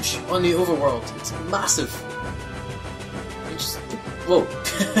huge on the overworld. It's massive. It's just... Whoa.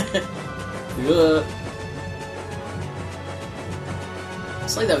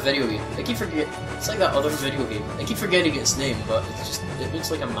 It's like that video game. I keep forgetting. It's like that other video game. I keep forgetting its name, but it's just... It looks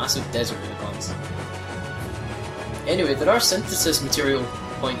like a massive desert at a glance. Anyway, there are synthesis material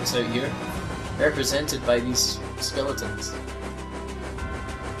points out here, represented by these skeletons.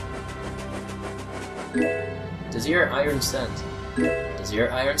 Desire Iron Sand.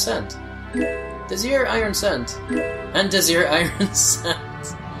 Desire Iron Sand. Desire Iron Sand. And Desire Iron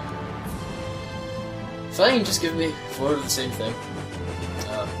Sand. Fine, just give me 4 of the same thing.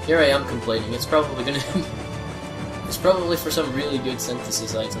 Here I am complaining. It's probably gonna... It's probably for some really good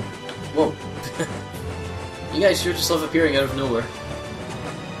synthesis item. Whoa. You guys sure just love appearing out of nowhere.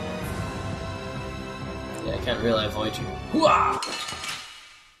 Yeah, I can't really avoid you. Hooah!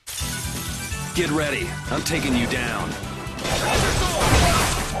 Get ready. I'm taking you down.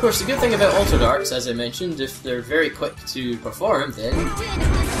 Of course, the good thing about Altered Arts, as I mentioned, if they're very quick to perform, then...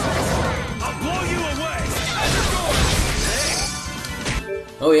 I'll blow you away!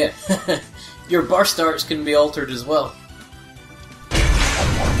 Oh yeah, your burst arts can be altered as well.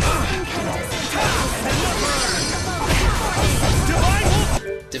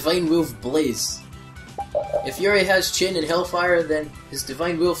 Divine Wolf Blaze. If Yuri has Chain and Hellfire, then his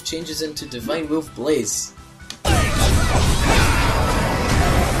Divine Wolf changes into Divine Wolf Blaze.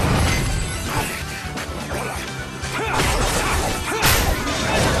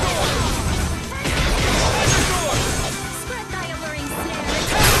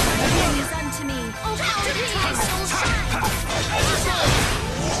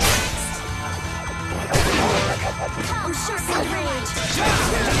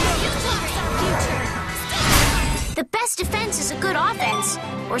 The best defense is a good offense,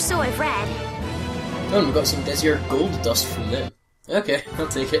 or so I've read. Oh, and we got some Desir gold dust from them. Okay, I'll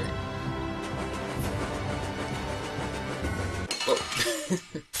take it. Oh.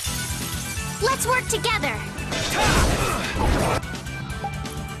 Let's work together!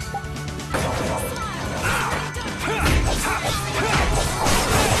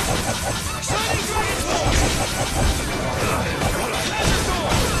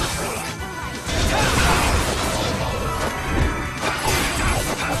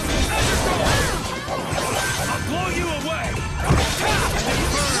 I'll blow you away!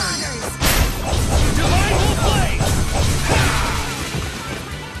 Divine Wolf Blade!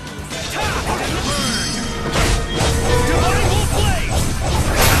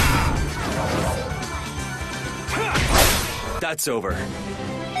 that's over.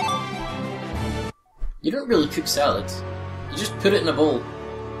 You don't really cook salads. You just put it in a bowl,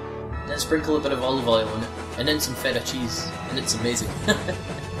 then sprinkle a bit of olive oil on it, and then some feta cheese, and it's amazing.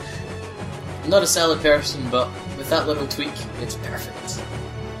 I'm not a salad person, but with that little tweak, it's perfect.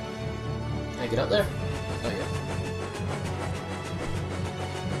 Can I get up there? Oh yeah.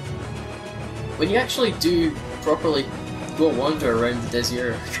 When you actually do properly go wander around the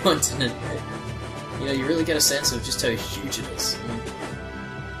Desert continent, you know, you really get a sense of just how huge it is. I mean,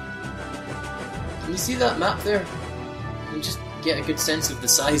 can you see that map there? You just get a good sense of the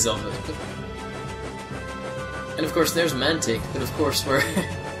size of it. And of course there's Mantaic, but of course we're...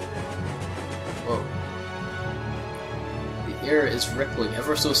 Whoa. The air is rippling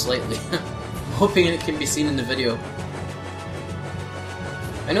ever so slightly. I'm hoping it can be seen in the video.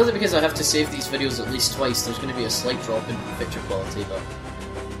 I know that because I have to save these videos at least twice, there's going to be a slight drop in picture quality, but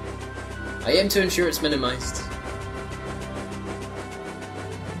I aim to ensure it's minimized.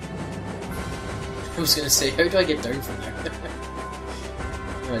 I was going to say, how do I get down from there?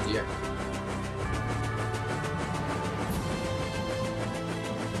 Oh dear.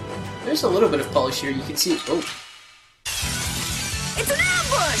 There's a little bit of polish here, you can see. Oh. It's an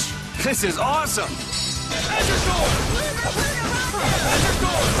ambush! This is awesome!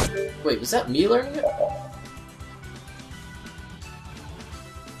 Wait, was that me learning it?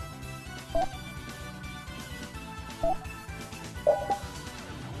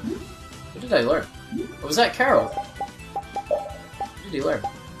 What did I learn? Oh, was that Carol? What did he learn?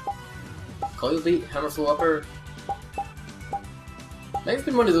 Coil beat, hammer flow upper. Might have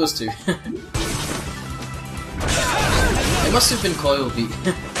been one of those two. It must have been coil beat.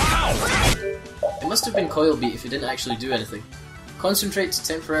 It must have been coil beat if it didn't actually do anything. Concentrate to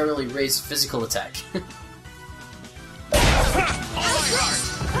temporarily raise physical attack.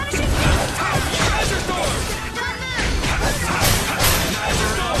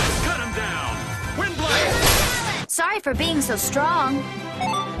 Sorry for being so strong.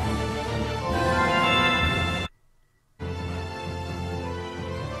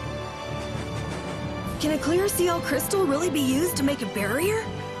 Can a clear CL crystal really be used to make a barrier?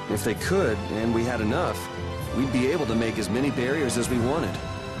 If they could, and we had enough, we'd be able to make as many barriers as we wanted.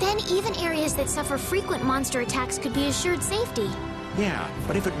 Then even areas that suffer frequent monster attacks could be assured safety. Yeah,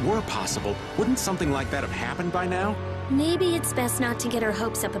 but if it were possible, wouldn't something like that have happened by now? Maybe it's best not to get our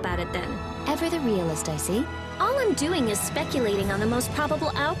hopes up about it then. Ever the realist, I see. All I'm doing is speculating on the most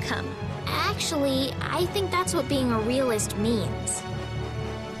probable outcome. Actually, I think that's what being a realist means.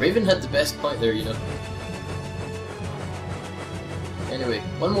 Raven had the best point there, you know. Anyway,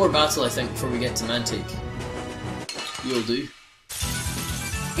 one more battle I think before we get to Mantaic. You'll do.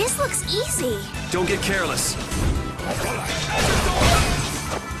 This looks easy. Don't get careless.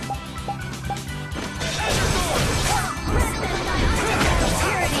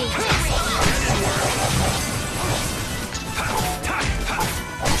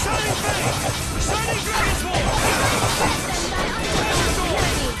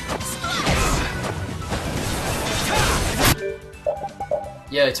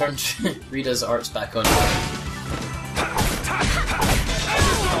 Yeah, I turned Rita's arts back on.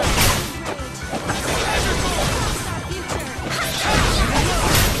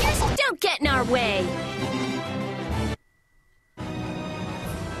 Don't get in our way!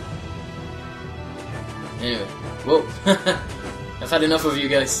 Anyway, whoa. I've had enough of you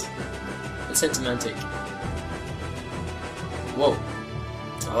guys. Let's head to Mantaic. Whoa.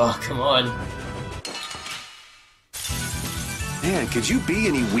 Oh, come on. Man, could you be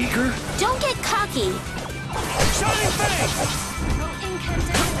any weaker? Don't get cocky. Shining Fang!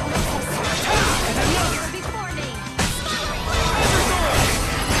 Before me!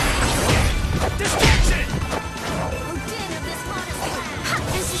 Distraction! Din of this modest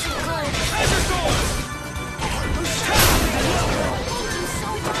This isn't good.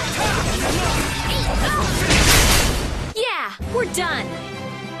 Yeah, we're done!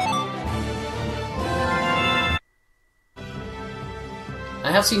 I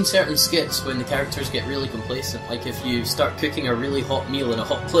have seen certain skits when the characters get really complacent, like if you start cooking a really hot meal in a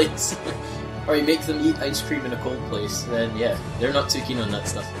hot place, or you make them eat ice cream in a cold place, then yeah, they're not too keen on that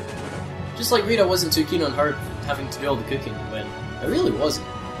stuff. Just like Rita wasn't too keen on her having to do all the cooking, when I really wasn't.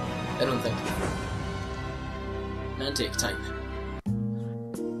 I don't think. Mantaic time.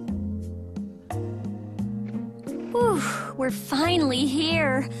 Whew, we're finally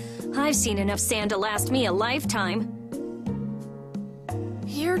here. I've seen enough sand to last me a lifetime.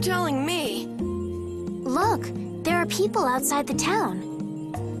 You're telling me. Look, there are people outside the town.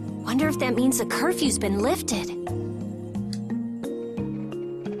 Wonder if that means the curfew's been lifted.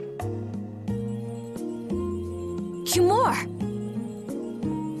 Cumore!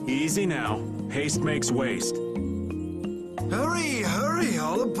 Easy now. Haste makes waste. Hurry, hurry,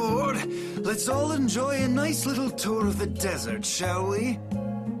 all aboard. Let's all enjoy a nice little tour of the desert, shall we?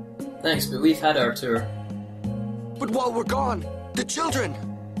 Thanks, but we've had our tour. But while we're gone, the children!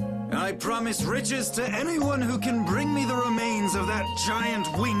 I promise riches to anyone who can bring me the remains of that giant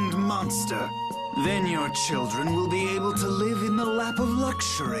winged monster. Then your children will be able to live in the lap of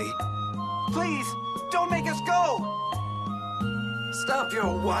luxury. Please, don't make us go! Stop your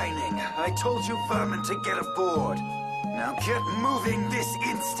whining. I told you vermin to get aboard. Now get moving this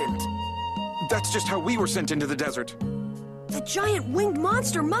instant. That's just how we were sent into the desert. The giant winged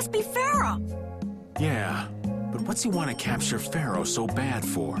monster must be Pharaoh! Yeah, but what's he want to capture Pharaoh so bad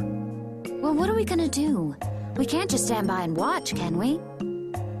for? Well, what are we gonna do? We can't just stand by and watch, can we?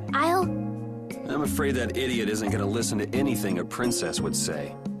 I'm afraid that idiot isn't gonna listen to anything a princess would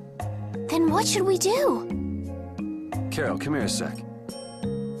say. Then what should we do? Carol, come here a sec.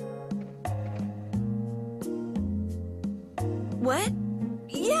 What?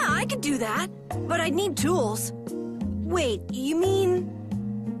 Yeah, I could do that, but I'd need tools. Wait, you mean...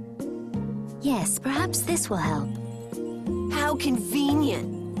 Yes, perhaps this will help. How convenient.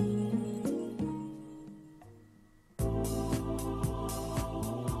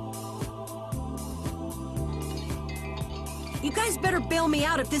 You guys better bail me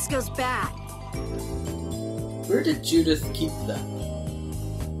out if this goes bad. Where did Judith keep that?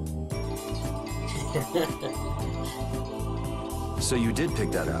 So you did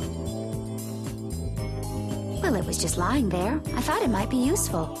pick that up? Well, it was just lying there. I thought it might be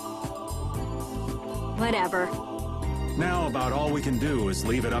useful. Whatever. Now about all we can do is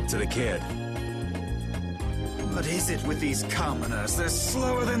leave it up to the kid. What is it with these commoners? They're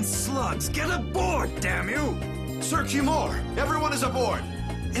slower than slugs. Get aboard, damn you! Sir Cumore, everyone is aboard!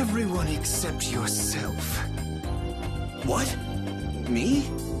 Everyone except yourself. What? Me?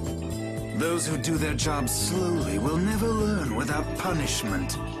 Those who do their jobs slowly will never learn without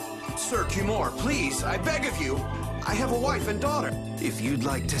punishment. Sir Cumore, please, I beg of you. I have a wife and daughter. If you'd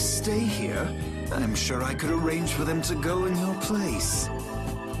like to stay here, I'm sure I could arrange for them to go in your place.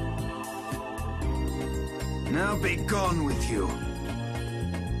 Now be gone with you.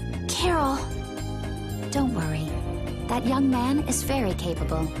 Carol! Don't worry. That young man is very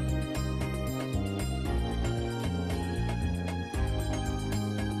capable.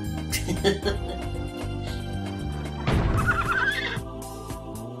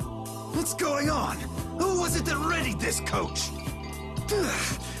 What's going on? Who was it that readied this coach?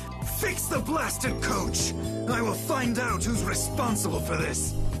 Fix the blasted coach! I will find out who's responsible for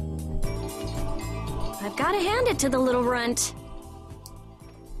this. I've got to hand it to the little runt.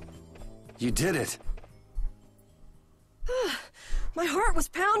 You did it. My heart was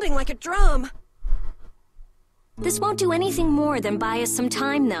pounding like a drum. This won't do anything more than buy us some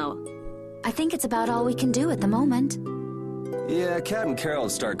time, though. I think it's about all we can do at the moment. Yeah, Cat and Carol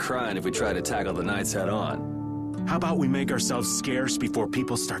would start crying if we tried to tackle the knights head on. How about we make ourselves scarce before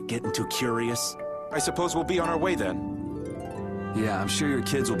people start getting too curious? I suppose we'll be on our way then. Yeah, I'm sure your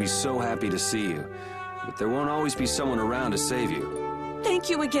kids will be so happy to see you. But there won't always be someone around to save you. Thank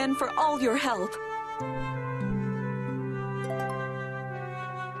you again for all your help.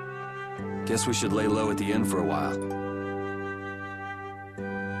 Guess we should lay low at the inn for a while.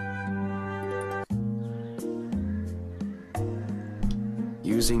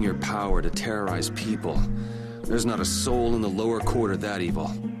 Using your power to terrorize people. There's not a soul in the lower quarter that evil.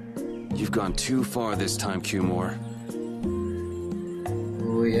 You've gone too far this time, Cumore.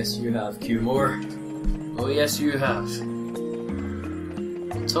 Oh yes you have, Cumore. Oh yes you have.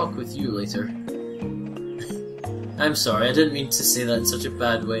 I'll talk with you later. I'm sorry, I didn't mean to say that in such a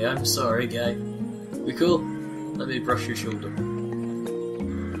bad way. I'm sorry, guy. We cool? Let me brush your shoulder.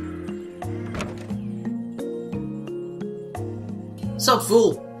 Sup,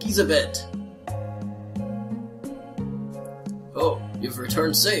 fool? Geese a bit. Oh, you've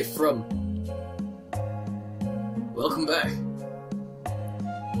returned safe from... Welcome back.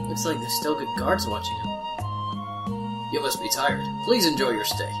 Looks like there's still good guards watching him. You must be tired. Please enjoy your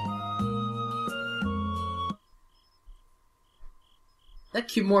stay. That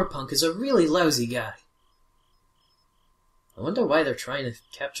Cumore punk is a really lousy guy. I wonder why they're trying to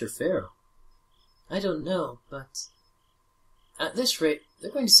capture Pharaoh. I don't know, but... At this rate, they're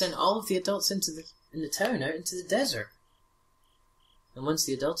going to send all of the adults in the town out into the desert. And once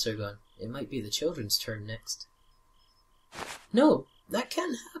the adults are gone, it might be the children's turn next. No, that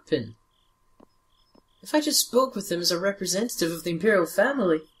can't happen. If I just spoke with them as a representative of the Imperial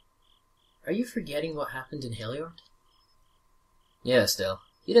family... Are you forgetting what happened in Heliord? Yeah, still.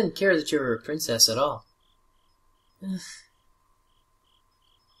 You didn't care that you were a princess at all.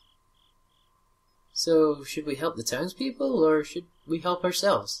 So, should we help the townspeople, or should we help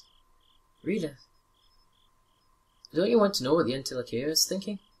ourselves? Rita, don't you want to know what the Antilochea is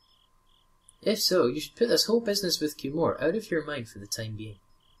thinking? If so, you should put this whole business with Cumore out of your mind for the time being.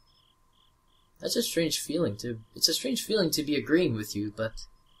 It's a strange feeling to be agreeing with you, but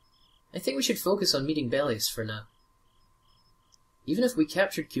I think we should focus on meeting Belius for now. Even if we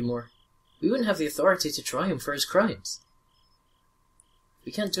captured Cumore, we wouldn't have the authority to try him for his crimes. If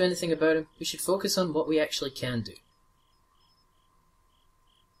we can't do anything about him, we should focus on what we actually can do.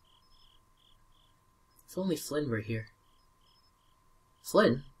 If only Flynn were here.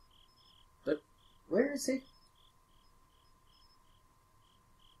 Flynn? But where is he?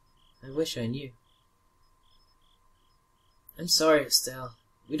 I wish I knew. I'm sorry, Estelle.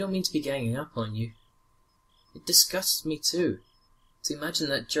 We don't mean to be ganging up on you. It disgusts me too, to imagine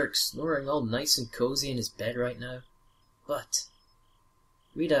that jerk snoring all nice and cozy in his bed right now. But,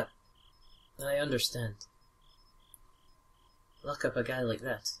 Rita, I understand. Lock up a guy like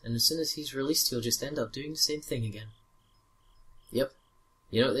that, and as soon as he's released he'll just end up doing the same thing again. Yep.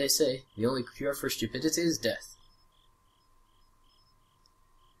 You know what they say, the only cure for stupidity is death.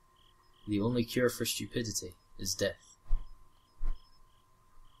 The only cure for stupidity is death.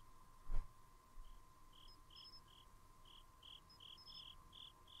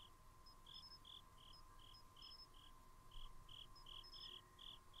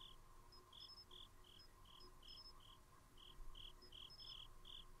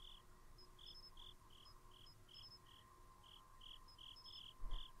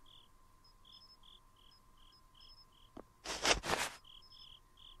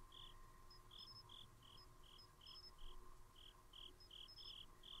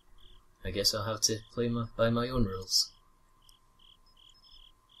 I guess I'll have to play by my own rules.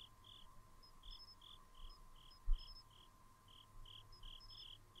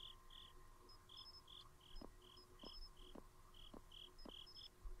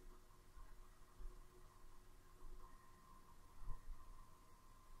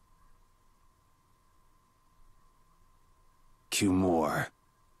 Cumore.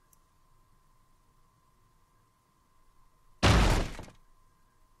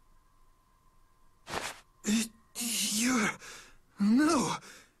 No!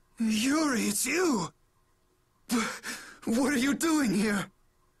 Yuri, it's you! What are you doing here?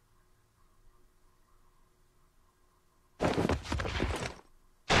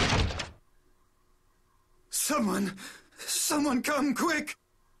 Someone come quick!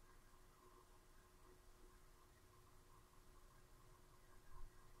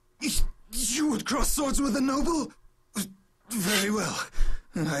 You would cross swords with a noble? Very well.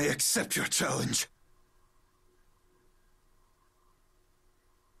 I accept your challenge.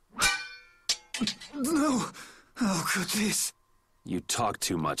 No! How could this? You talk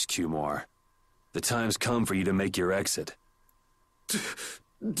too much, Cumore. The time's come for you to make your exit.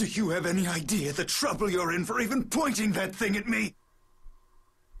 Do you have any idea the trouble you're in for even pointing that thing at me?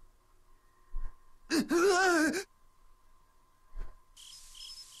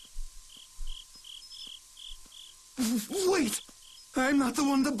 Wait! I'm not the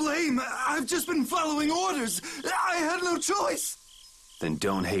one to blame. I've just been following orders. I had no choice. Then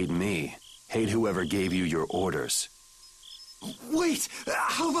don't hate me. Hate whoever gave you your orders. Wait!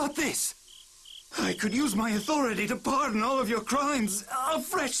 How about this? I could use my authority to pardon all of your crimes. A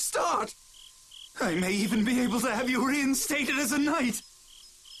fresh start. I may even be able to have you reinstated as a knight.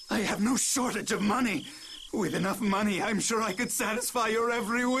 I have no shortage of money. With enough money, I'm sure I could satisfy your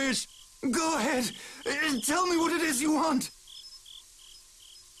every wish. Go ahead. Tell me what it is you want.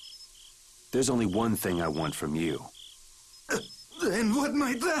 There's only one thing I want from you. And what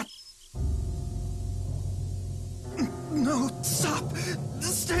might that... No, stop!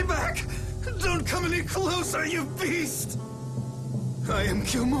 Stay back! Don't come any closer, you beast! I am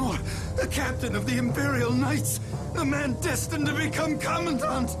Cumore, a captain of the Imperial Knights, a man destined to become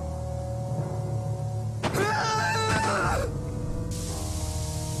Commandant!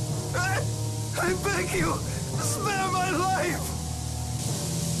 I beg you, spare my life!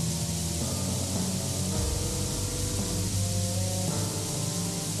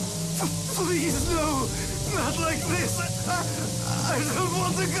 Please, no! Not like this! I don't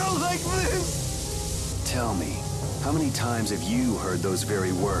want to go like this! Tell me, how many times have you heard those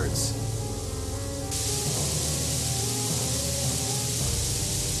very words?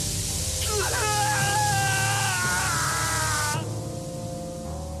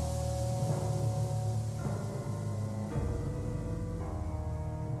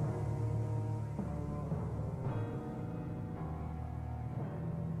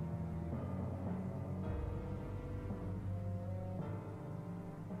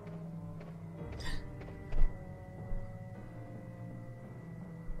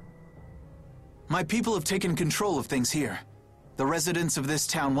 My people have taken control of things here. The residents of this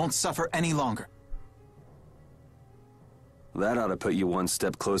town won't suffer any longer. That ought to put you one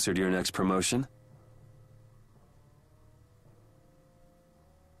step closer to your next promotion.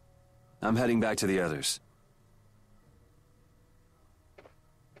 I'm heading back to the others.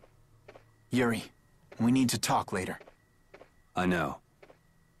 Yuri, we need to talk later. I know.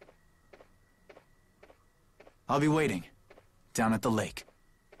 I'll be waiting, down at the lake.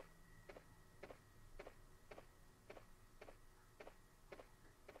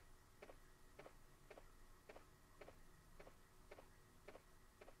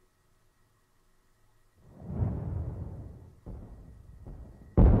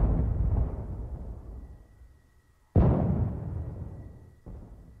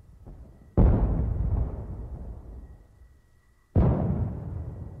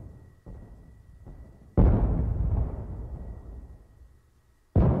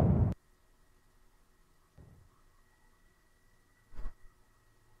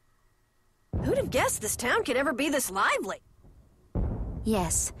 Who'd have guessed this town could ever be this lively?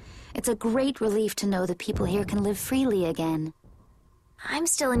 Yes, it's a great relief to know the people here can live freely again. I'm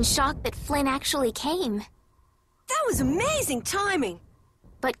still in shock that Flynn actually came. That was amazing timing!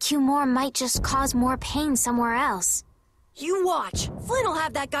 But Cumore might just cause more pain somewhere else. You watch. Flynn will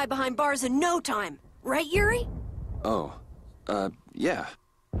have that guy behind bars in no time. Right, Yuri? Oh, yeah.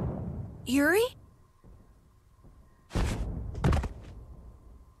 Yuri?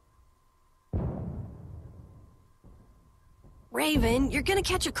 Raven, you're gonna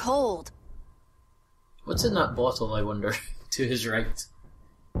catch a cold. What's in that bottle, I wonder, to his right?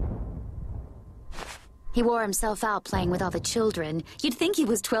 He wore himself out playing with all the children. You'd think he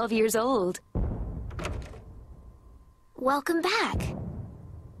was 12 years old. Welcome back.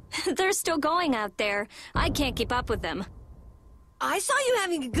 They're still going out there. I can't keep up with them. I saw you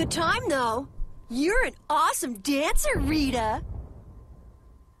having a good time, though. You're an awesome dancer, Rita.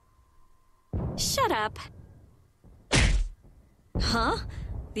 Shut up. Huh?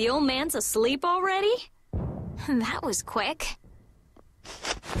 The old man's asleep already? That was quick.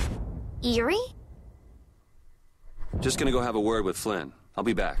 Yuri? Just gonna go have a word with Flynn. I'll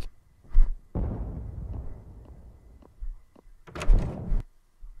be back.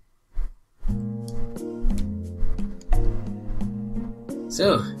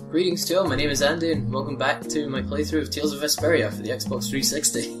 So, greetings to all, my name is Andy and welcome back to my playthrough of Tales of Vesperia for the Xbox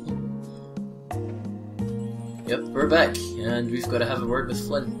 360. Yep, we're back, and we've got to have a word with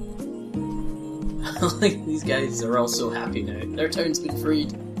Flynn. Like, these guys are all so happy now. Their town's been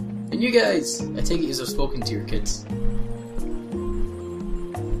freed. And you guys, I take it you've spoken to your kids.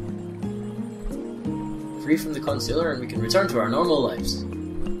 Free from the concealer and we can return to our normal lives.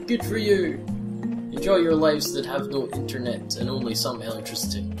 Good for you! Enjoy your lives that have no internet and only some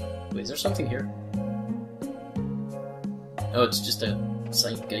electricity. Wait, is there something here? Oh, it's just a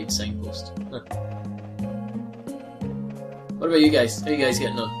guide signpost. Huh. What about you guys? How are you guys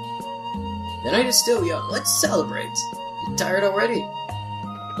getting on? The night is still young. Let's celebrate. You tired already?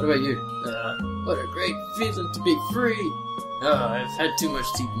 What about you? What a great feeling to be free. I've had too much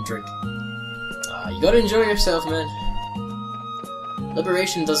to eat and drink. You gotta enjoy yourself, man.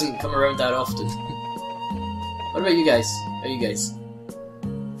 Liberation doesn't come around that often. What about you guys? How are you guys?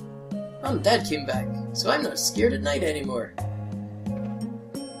 Mom and Dad came back, so I'm not scared at night anymore.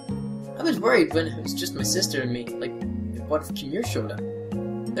 I was worried when it was just my sister and me, like, what if Cumore showed up?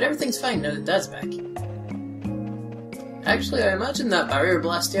 But everything's fine now that Dad's back. Actually, I imagine that barrier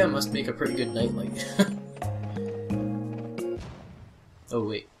blastia must make a pretty good nightlight. Oh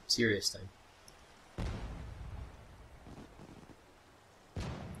wait, serious time.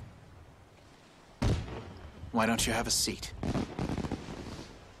 Why don't you have a seat?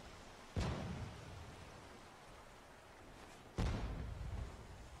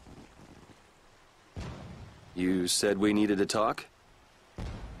 You said we needed to talk?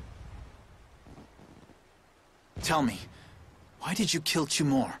 Tell me, why did you kill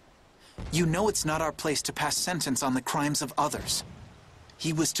Cumore? You know it's not our place to pass sentence on the crimes of others.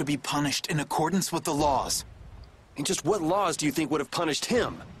 He was to be punished in accordance with the laws. And just what laws do you think would have punished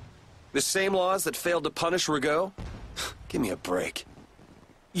him? The same laws that failed to punish Rigaud? Give me a break.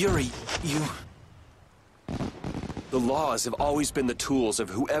 Yuri, you... The laws have always been the tools of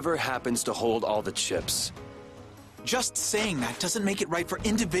whoever happens to hold all the chips. Just saying that doesn't make it right for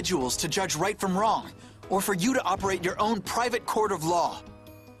individuals to judge right from wrong, or for you to operate your own private court of law.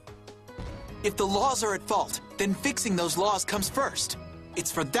 If the laws are at fault, then fixing those laws comes first.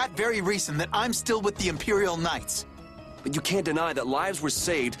 It's for that very reason that I'm still with the Imperial Knights. But you can't deny that lives were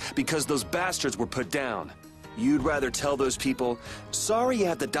saved because those bastards were put down. You'd rather tell those people, sorry you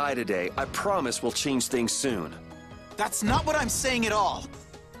had to die today, I promise we'll change things soon. That's not what I'm saying at all.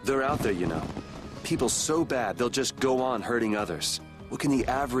 They're out there, you know. People so bad, they'll just go on hurting others. What can the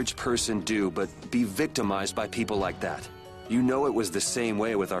average person do but be victimized by people like that? You know it was the same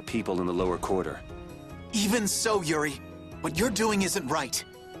way with our people in the lower quarter. Even so, Yuri, what you're doing isn't right.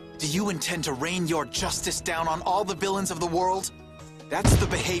 Do you intend to rain your justice down on all the villains of the world? That's the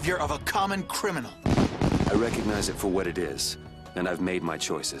behavior of a common criminal. I recognize it for what it is, and I've made my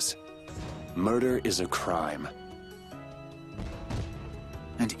choices. Murder is a crime.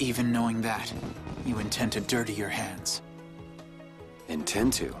 And even knowing that, you intend to dirty your hands.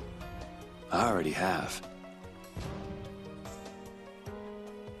 Intend to? I already have.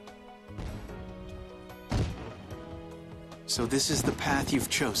 So this is the path you've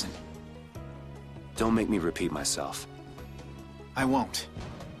chosen? Don't make me repeat myself. I won't.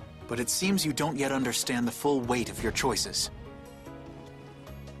 But it seems you don't yet understand the full weight of your choices.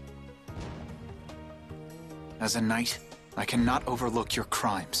 As a knight, I cannot overlook your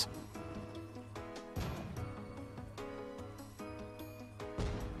crimes.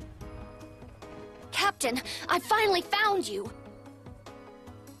 Captain, I finally found you!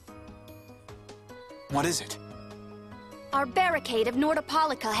 What is it? Our barricade of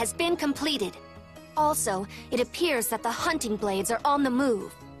Nordopolica has been completed. Also, it appears that the hunting blades are on the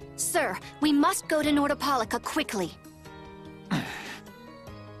move. Sir, we must go to Nordopolica quickly.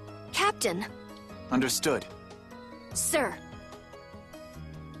 Captain! Understood. Sir.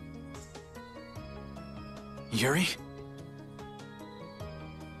 Yuri?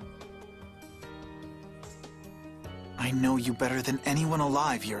 I know you better than anyone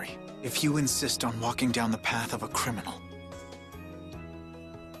alive, Yuri. If you insist on walking down the path of a criminal.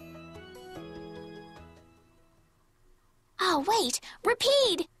 Oh, wait!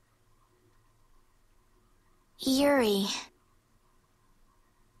 Repeat! Yuri.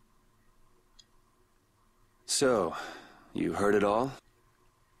 So, you heard it all?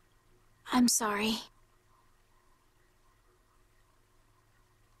 I'm sorry.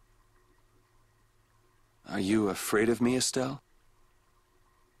 Are you afraid of me, Estelle?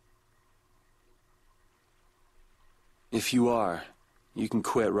 If you are, you can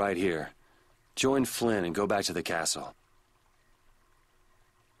quit right here. Join Flynn and go back to the castle.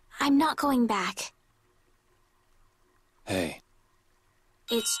 I'm not going back. Hey.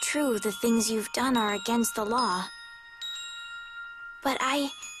 It's true the things you've done are against the law. But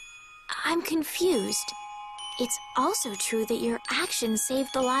I'm confused. It's also true that your actions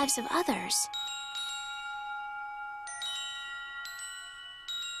saved the lives of others.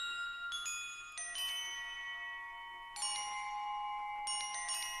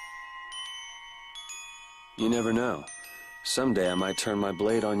 You never know. Someday I might turn my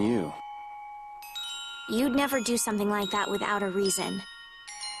blade on you. You'd never do something like that without a reason.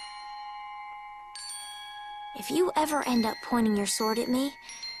 If you ever end up pointing your sword at me,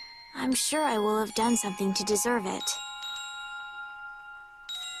 I'm sure I will have done something to deserve it.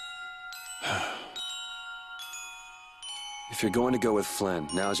 If you're going to go with Flynn,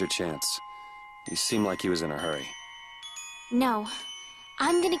 now's your chance. You seem like he was in a hurry. No.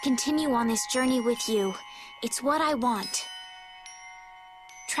 I'm gonna continue on this journey with you. It's what I want.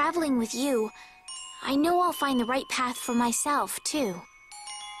 Traveling with you, I know I'll find the right path for myself, too.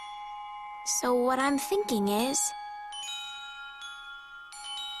 So what I'm thinking is...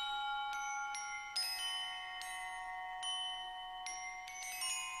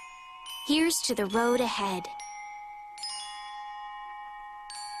 here's to the road ahead.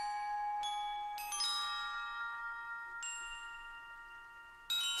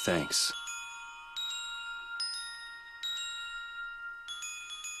 Thanks.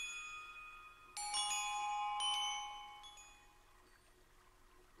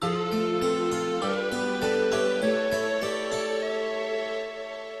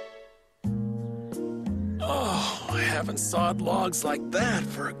 Oh, I haven't sawed logs like that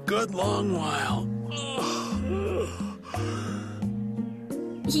for a good long while.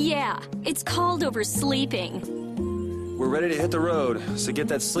 Yeah, it's called oversleeping. We're ready to hit the road, so get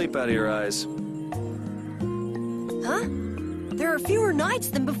that sleep out of your eyes. Huh? There are fewer nights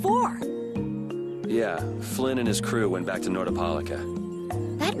than before. Yeah, Flynn and his crew went back to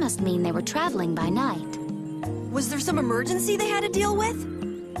Nordopolica. That must mean they were traveling by night. Was there some emergency they had to deal with?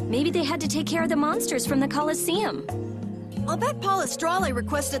 Maybe they had to take care of the monsters from the Colosseum. I'll bet Palestrale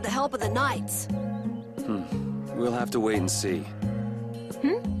requested the help of the knights. We'll have to wait and see.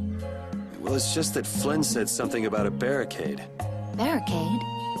 Well, it's just that Flynn said something about a barricade. Barricade?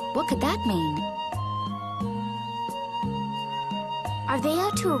 What could that mean? Are they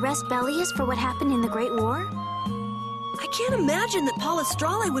out to arrest Bellius for what happened in the Great War? I can't imagine that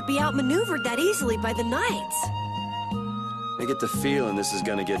Palestrale would be outmaneuvered that easily by the Knights. I get the feeling this is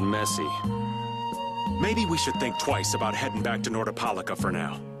gonna get messy. Maybe we should think twice about heading back to Nordopolica for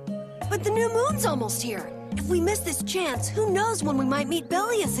now. But the new moon's almost here. If we miss this chance, who knows when we might meet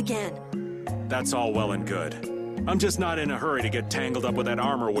Belius again? That's all well and good. I'm just not in a hurry to get tangled up with that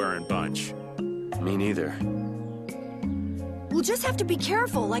armor-wearing bunch. Me neither. We'll just have to be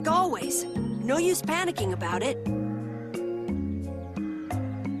careful, like always. No use panicking about it.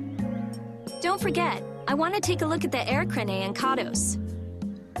 Don't forget, I want to take a look at the air crane in Kados.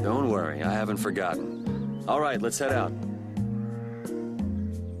 Don't worry, I haven't forgotten. All right, let's head out.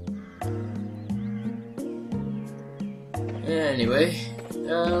 Anyway,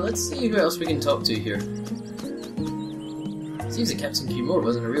 let's see who else we can talk to here. Seems that Captain Cumore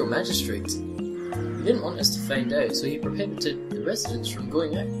wasn't a real magistrate. He didn't want us to find out, so he prohibited the residents from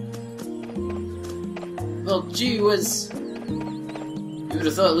going out. Well, gee whiz. You would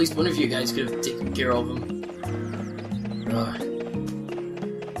have thought at least one of you guys could have taken care of him.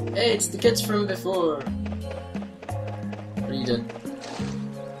 Hey, it's the kids from before. What are you doing?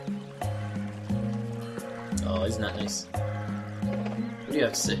 Oh, isn't that nice? What do you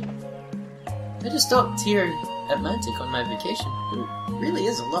have to say? I just stopped here at Mantaic on my vacation. It really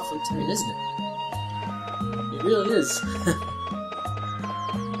is a lovely town, isn't it? It really is.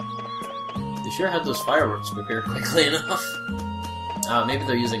 They sure had those fireworks prepared quickly enough. Maybe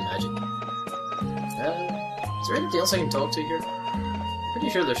they're using magic. Is there anything else I can talk to here? Pretty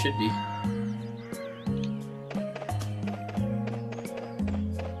sure there should be.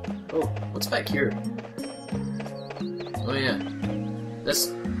 Oh, what's back here? Oh yeah.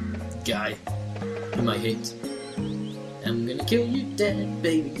 This guy whom I hate. I'm gonna kill you dead,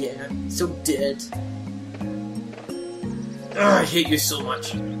 baby, yeah. So dead. I hate you so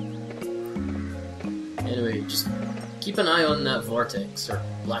much. Anyway, just keep an eye on that vortex, or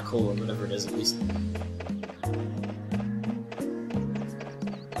black hole, or whatever it is at least.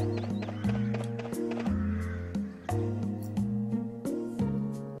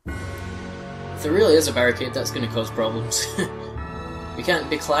 If there really is a barricade, that's going to cause problems. We can't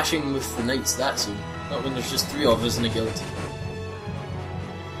be clashing with the knights that soon. Not when there's just 3 of us in a guild.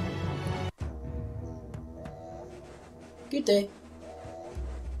 Good day.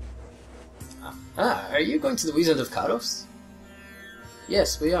 Are you going to the Sands of Kogorh?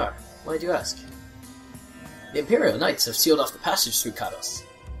 Yes, we are. Why do you ask? The Imperial Knights have sealed off the passage through Kogorh.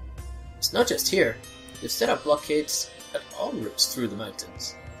 It's not just here. They've set up blockades at all routes through the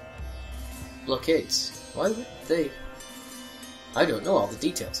mountains. Blockades? Why would they? I don't know all the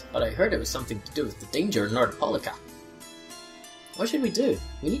details, but I heard it was something to do with the danger in Nordopolica. What should we do?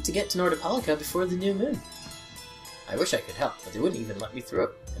 We need to get to Nordopolica before the new moon. I wish I could help, but they wouldn't even let me through,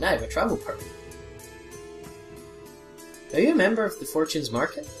 and I have a travel permit. Are you a member of the Fortune's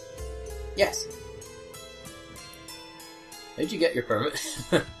Market? Yes. How'd you get your permit?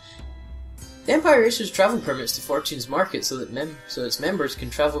 The Empire issues travel permits to Fortune's Market so that its members can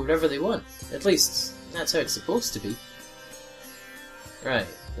travel wherever they want. At least, that's how it's supposed to be. Right,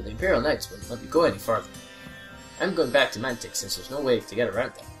 but the Imperial Knights wouldn't let me go any further. I'm going back to Mantaic since there's no way to get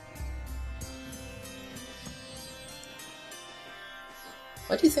around them.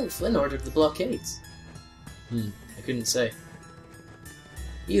 Why do you think Flynn ordered the blockades? I couldn't say.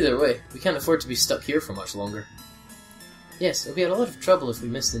 Either way, we can't afford to be stuck here for much longer. Yes, it'll be a lot of trouble if we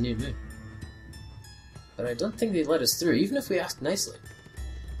miss the new moon. But I don't think they'd let us through, even if we asked nicely.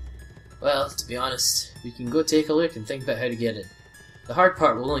 Well, to be honest, we can go take a look and think about how to get in. The hard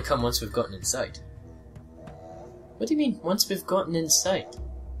part will only come once we've gotten inside. What do you mean, once we've gotten inside?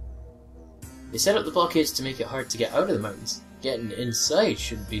 They set up the blockades to make it hard to get out of the mountains. Getting inside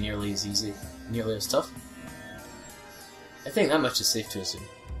shouldn't be nearly as easy, nearly as tough. I think that much is safe to assume.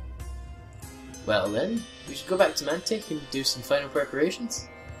 Well then, we should go back to Mantaic and do some final preparations?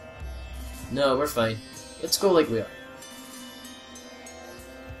 No, we're fine. Let's go like we are.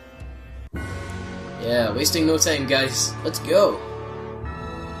 Yeah, wasting no time, guys. Let's go!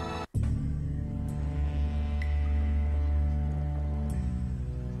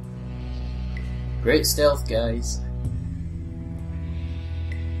 Great stealth, guys.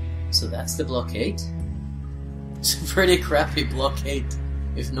 So that's the blockade? It's a pretty crappy blockade,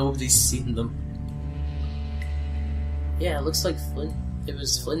 if nobody's seen them. Yeah, it looks like it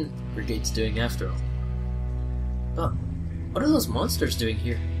was Flynn Brigade's doing after all. But what are those monsters doing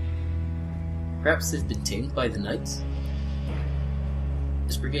here? Perhaps they've been tamed by the Knights?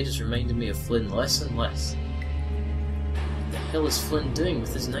 This brigade is reminding me of Flynn less and less. What the hell is Flynn doing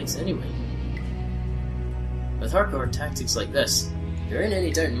with his Knights anyway? With hardcore tactics like this, there ain't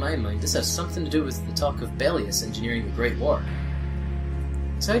any doubt in my mind this has something to do with the talk of Bellius engineering the Great War.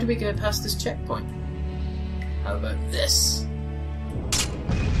 So how do we get past this checkpoint? How about this?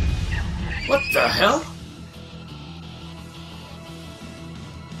 What the hell?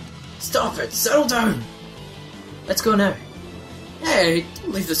 Stop it! Settle down! Let's go now. Hey,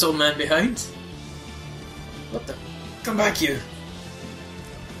 don't leave this old man behind. What the? Come back, you.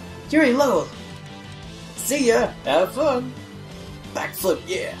 Yuri Lowell. See ya. Have fun. Backflip,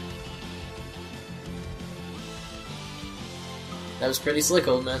 yeah. That was pretty slick,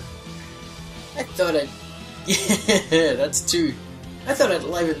 old man. I thought I'd... Yeah, that's two. I thought I'd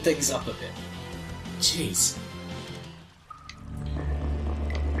liven things up a bit. Jeez.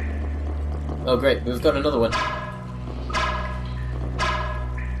 Oh great, we've got another one.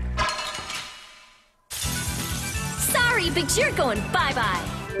 Sorry, but you're going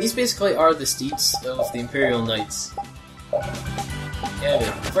bye-bye. These basically are the steeds of the Imperial Knights.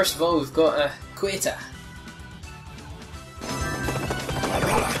 Anyway, first of all we've got Queta.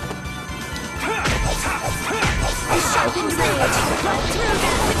 Sharpened rage. Blood through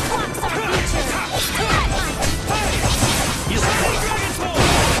that. The clock's our future.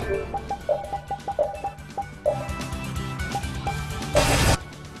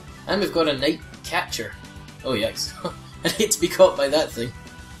 And we've got a Knight Catcher. Oh yikes. I'd hate to be caught by that thing.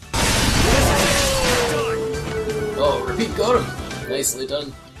 Oh, repeat got him. Nicely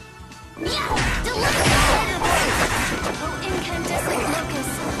done. Oh, incandescent locus.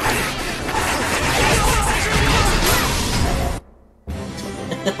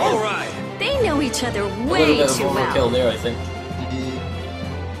 Alright! They know each other A way little bit of too overkill well. there, I think.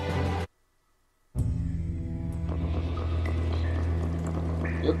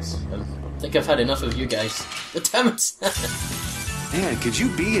 Oops. I think I've had enough of you guys. But damn it! Man, could you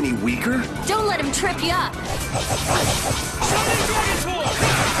be any weaker? Don't let him trip you up.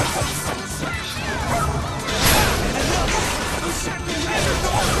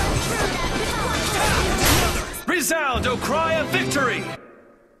 Resound, O cry of victory!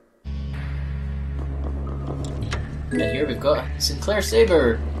 And here we've got Sinclair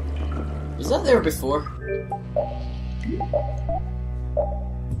Saber. Was that there before?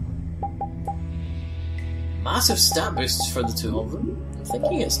 Massive stat boosts for the two of them. I'm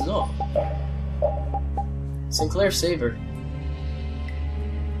thinking it's not. Sinclair Saber.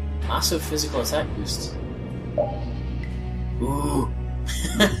 Massive physical attack boost. Ooh.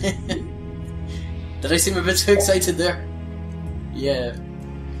 Did I seem a bit too excited there? Yeah.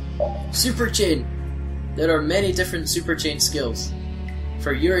 Super Chain. There are many different Super Chain skills.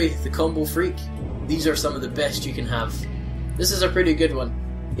 For Yuri, the combo freak, these are some of the best you can have. This is a pretty good one.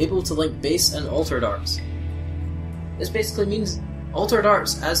 Able to link base and altered arts. This basically means altered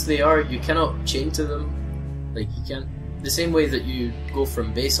arts as they are, you cannot chain to them. Like you can't. The same way that you go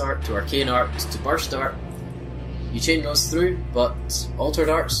from base art to arcane art to burst art, you chain those through, but altered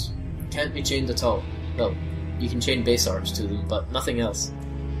arts can't be chained at all. Well, you can chain base arts to them, but nothing else.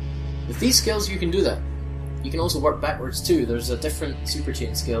 With these skills you can do that. You can also work backwards too. There's a different super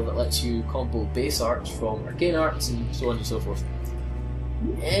chain skill that lets you combo base arts from arcane arts and so on and so forth.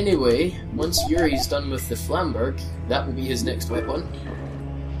 Anyway, once Yuri's done with the Flamberg, that will be his next weapon.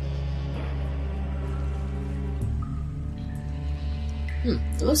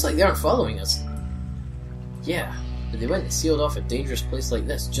 It looks like they aren't following us. Yeah, but they went and sealed off a dangerous place like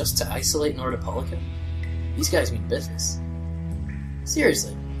this just to isolate Nordopolica? These guys mean business.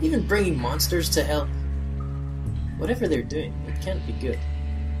 Seriously, even bringing monsters to help? Whatever they're doing, it can't be good.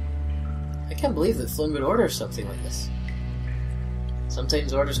 I can't believe that Flynn would order something like this.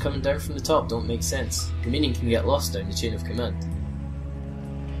 Sometimes orders coming down from the top don't make sense. The meaning can get lost down the chain of command.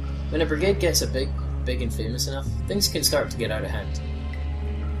 When a brigade gets big and famous enough, things can start to get out of hand.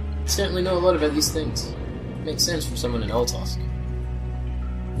 I certainly know a lot about these things. It makes sense from someone in Altosk.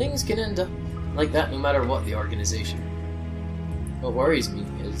 Things can end up like that no matter what the organization. What worries me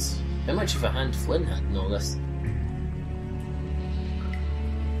is how much of a hand Flynn had in all this.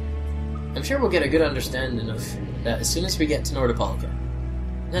 I'm sure we'll get a good understanding of that as soon as we get to Nordopolica.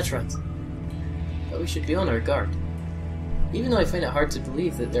 That's right. But we should be on our guard. Even though I find it hard to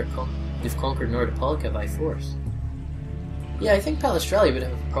believe that they've conquered Nordopolica by force. Yeah, I think Palestrelli would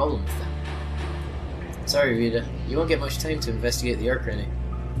have a problem with that. Sorry, Rita. You won't get much time to investigate the Urkreni.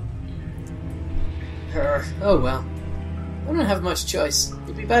 Oh well. I don't have much choice.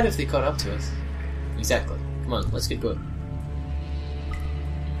 It'd be bad if they caught up to us. Exactly. Come on, let's get going.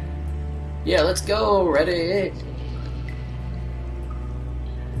 Yeah, let's go! Ready!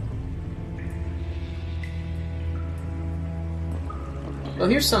 Well,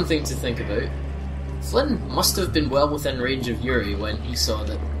 here's something to think about. Flynn must have been well within range of Yuri when he saw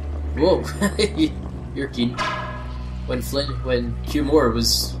that... Whoa, you're keen. When Cumore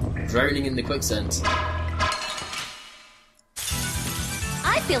was drowning in the quicksand.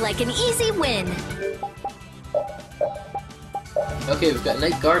 I feel like an easy win. Okay, we've got a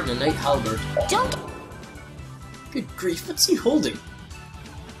Knight Guard and a Knight Halberd. Don't... Good grief, what's he holding?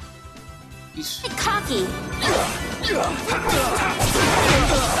 He's... cocky.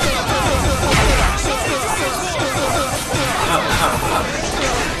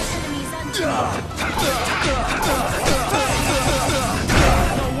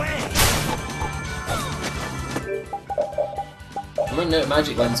 I'm running out of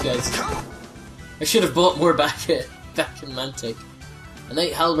magic lens, guys. I should have bought more back in Mantaic. A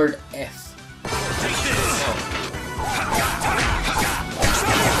Knight Halberd F.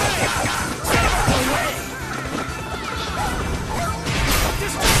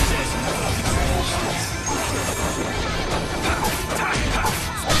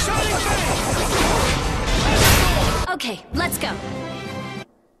 Okay, let's go.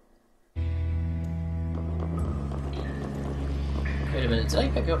 Wait a minute, did I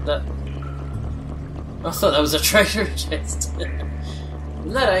pick up that? I thought that was a treasure chest.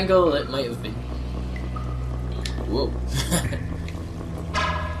 From that angle, it might have been. Whoa.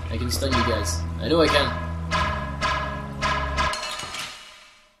 I can stun you guys. I know I can.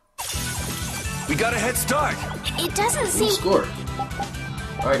 We got a head start. It doesn't seem... Score.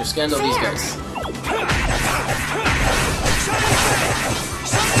 Alright, I've scanned all these guys.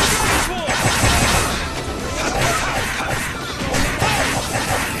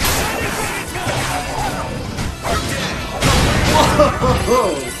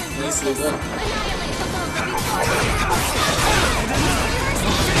 Whoa! Nicely done.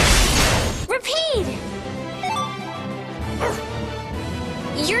 Repeat!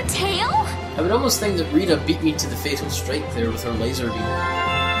 Your tail? I would almost think that Rita beat me to the fatal strike there with her laser beam.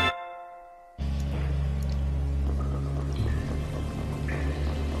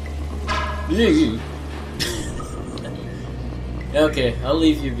 Okay, I'll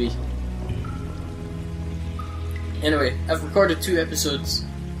leave you be. Anyway, I've recorded 2 episodes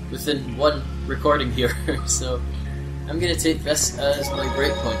within one recording here, so I'm gonna take this as my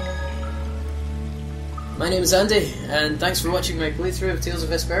breakpoint. My name is Andy, and thanks for watching my playthrough of Tales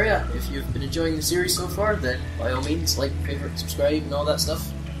of Vesperia. If you've been enjoying the series so far, then by all means, like, favourite, subscribe, and all that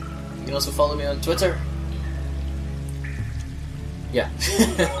stuff. You can also follow me on Twitter. Yeah.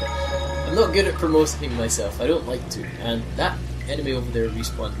 I'm not good at promoting myself, I don't like to, and that enemy over there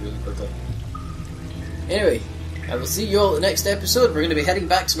respawned really quickly. Anyway, I will see you all at the next episode. We're going to be heading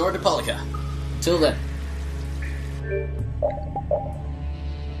back to Nordopolica. Till then.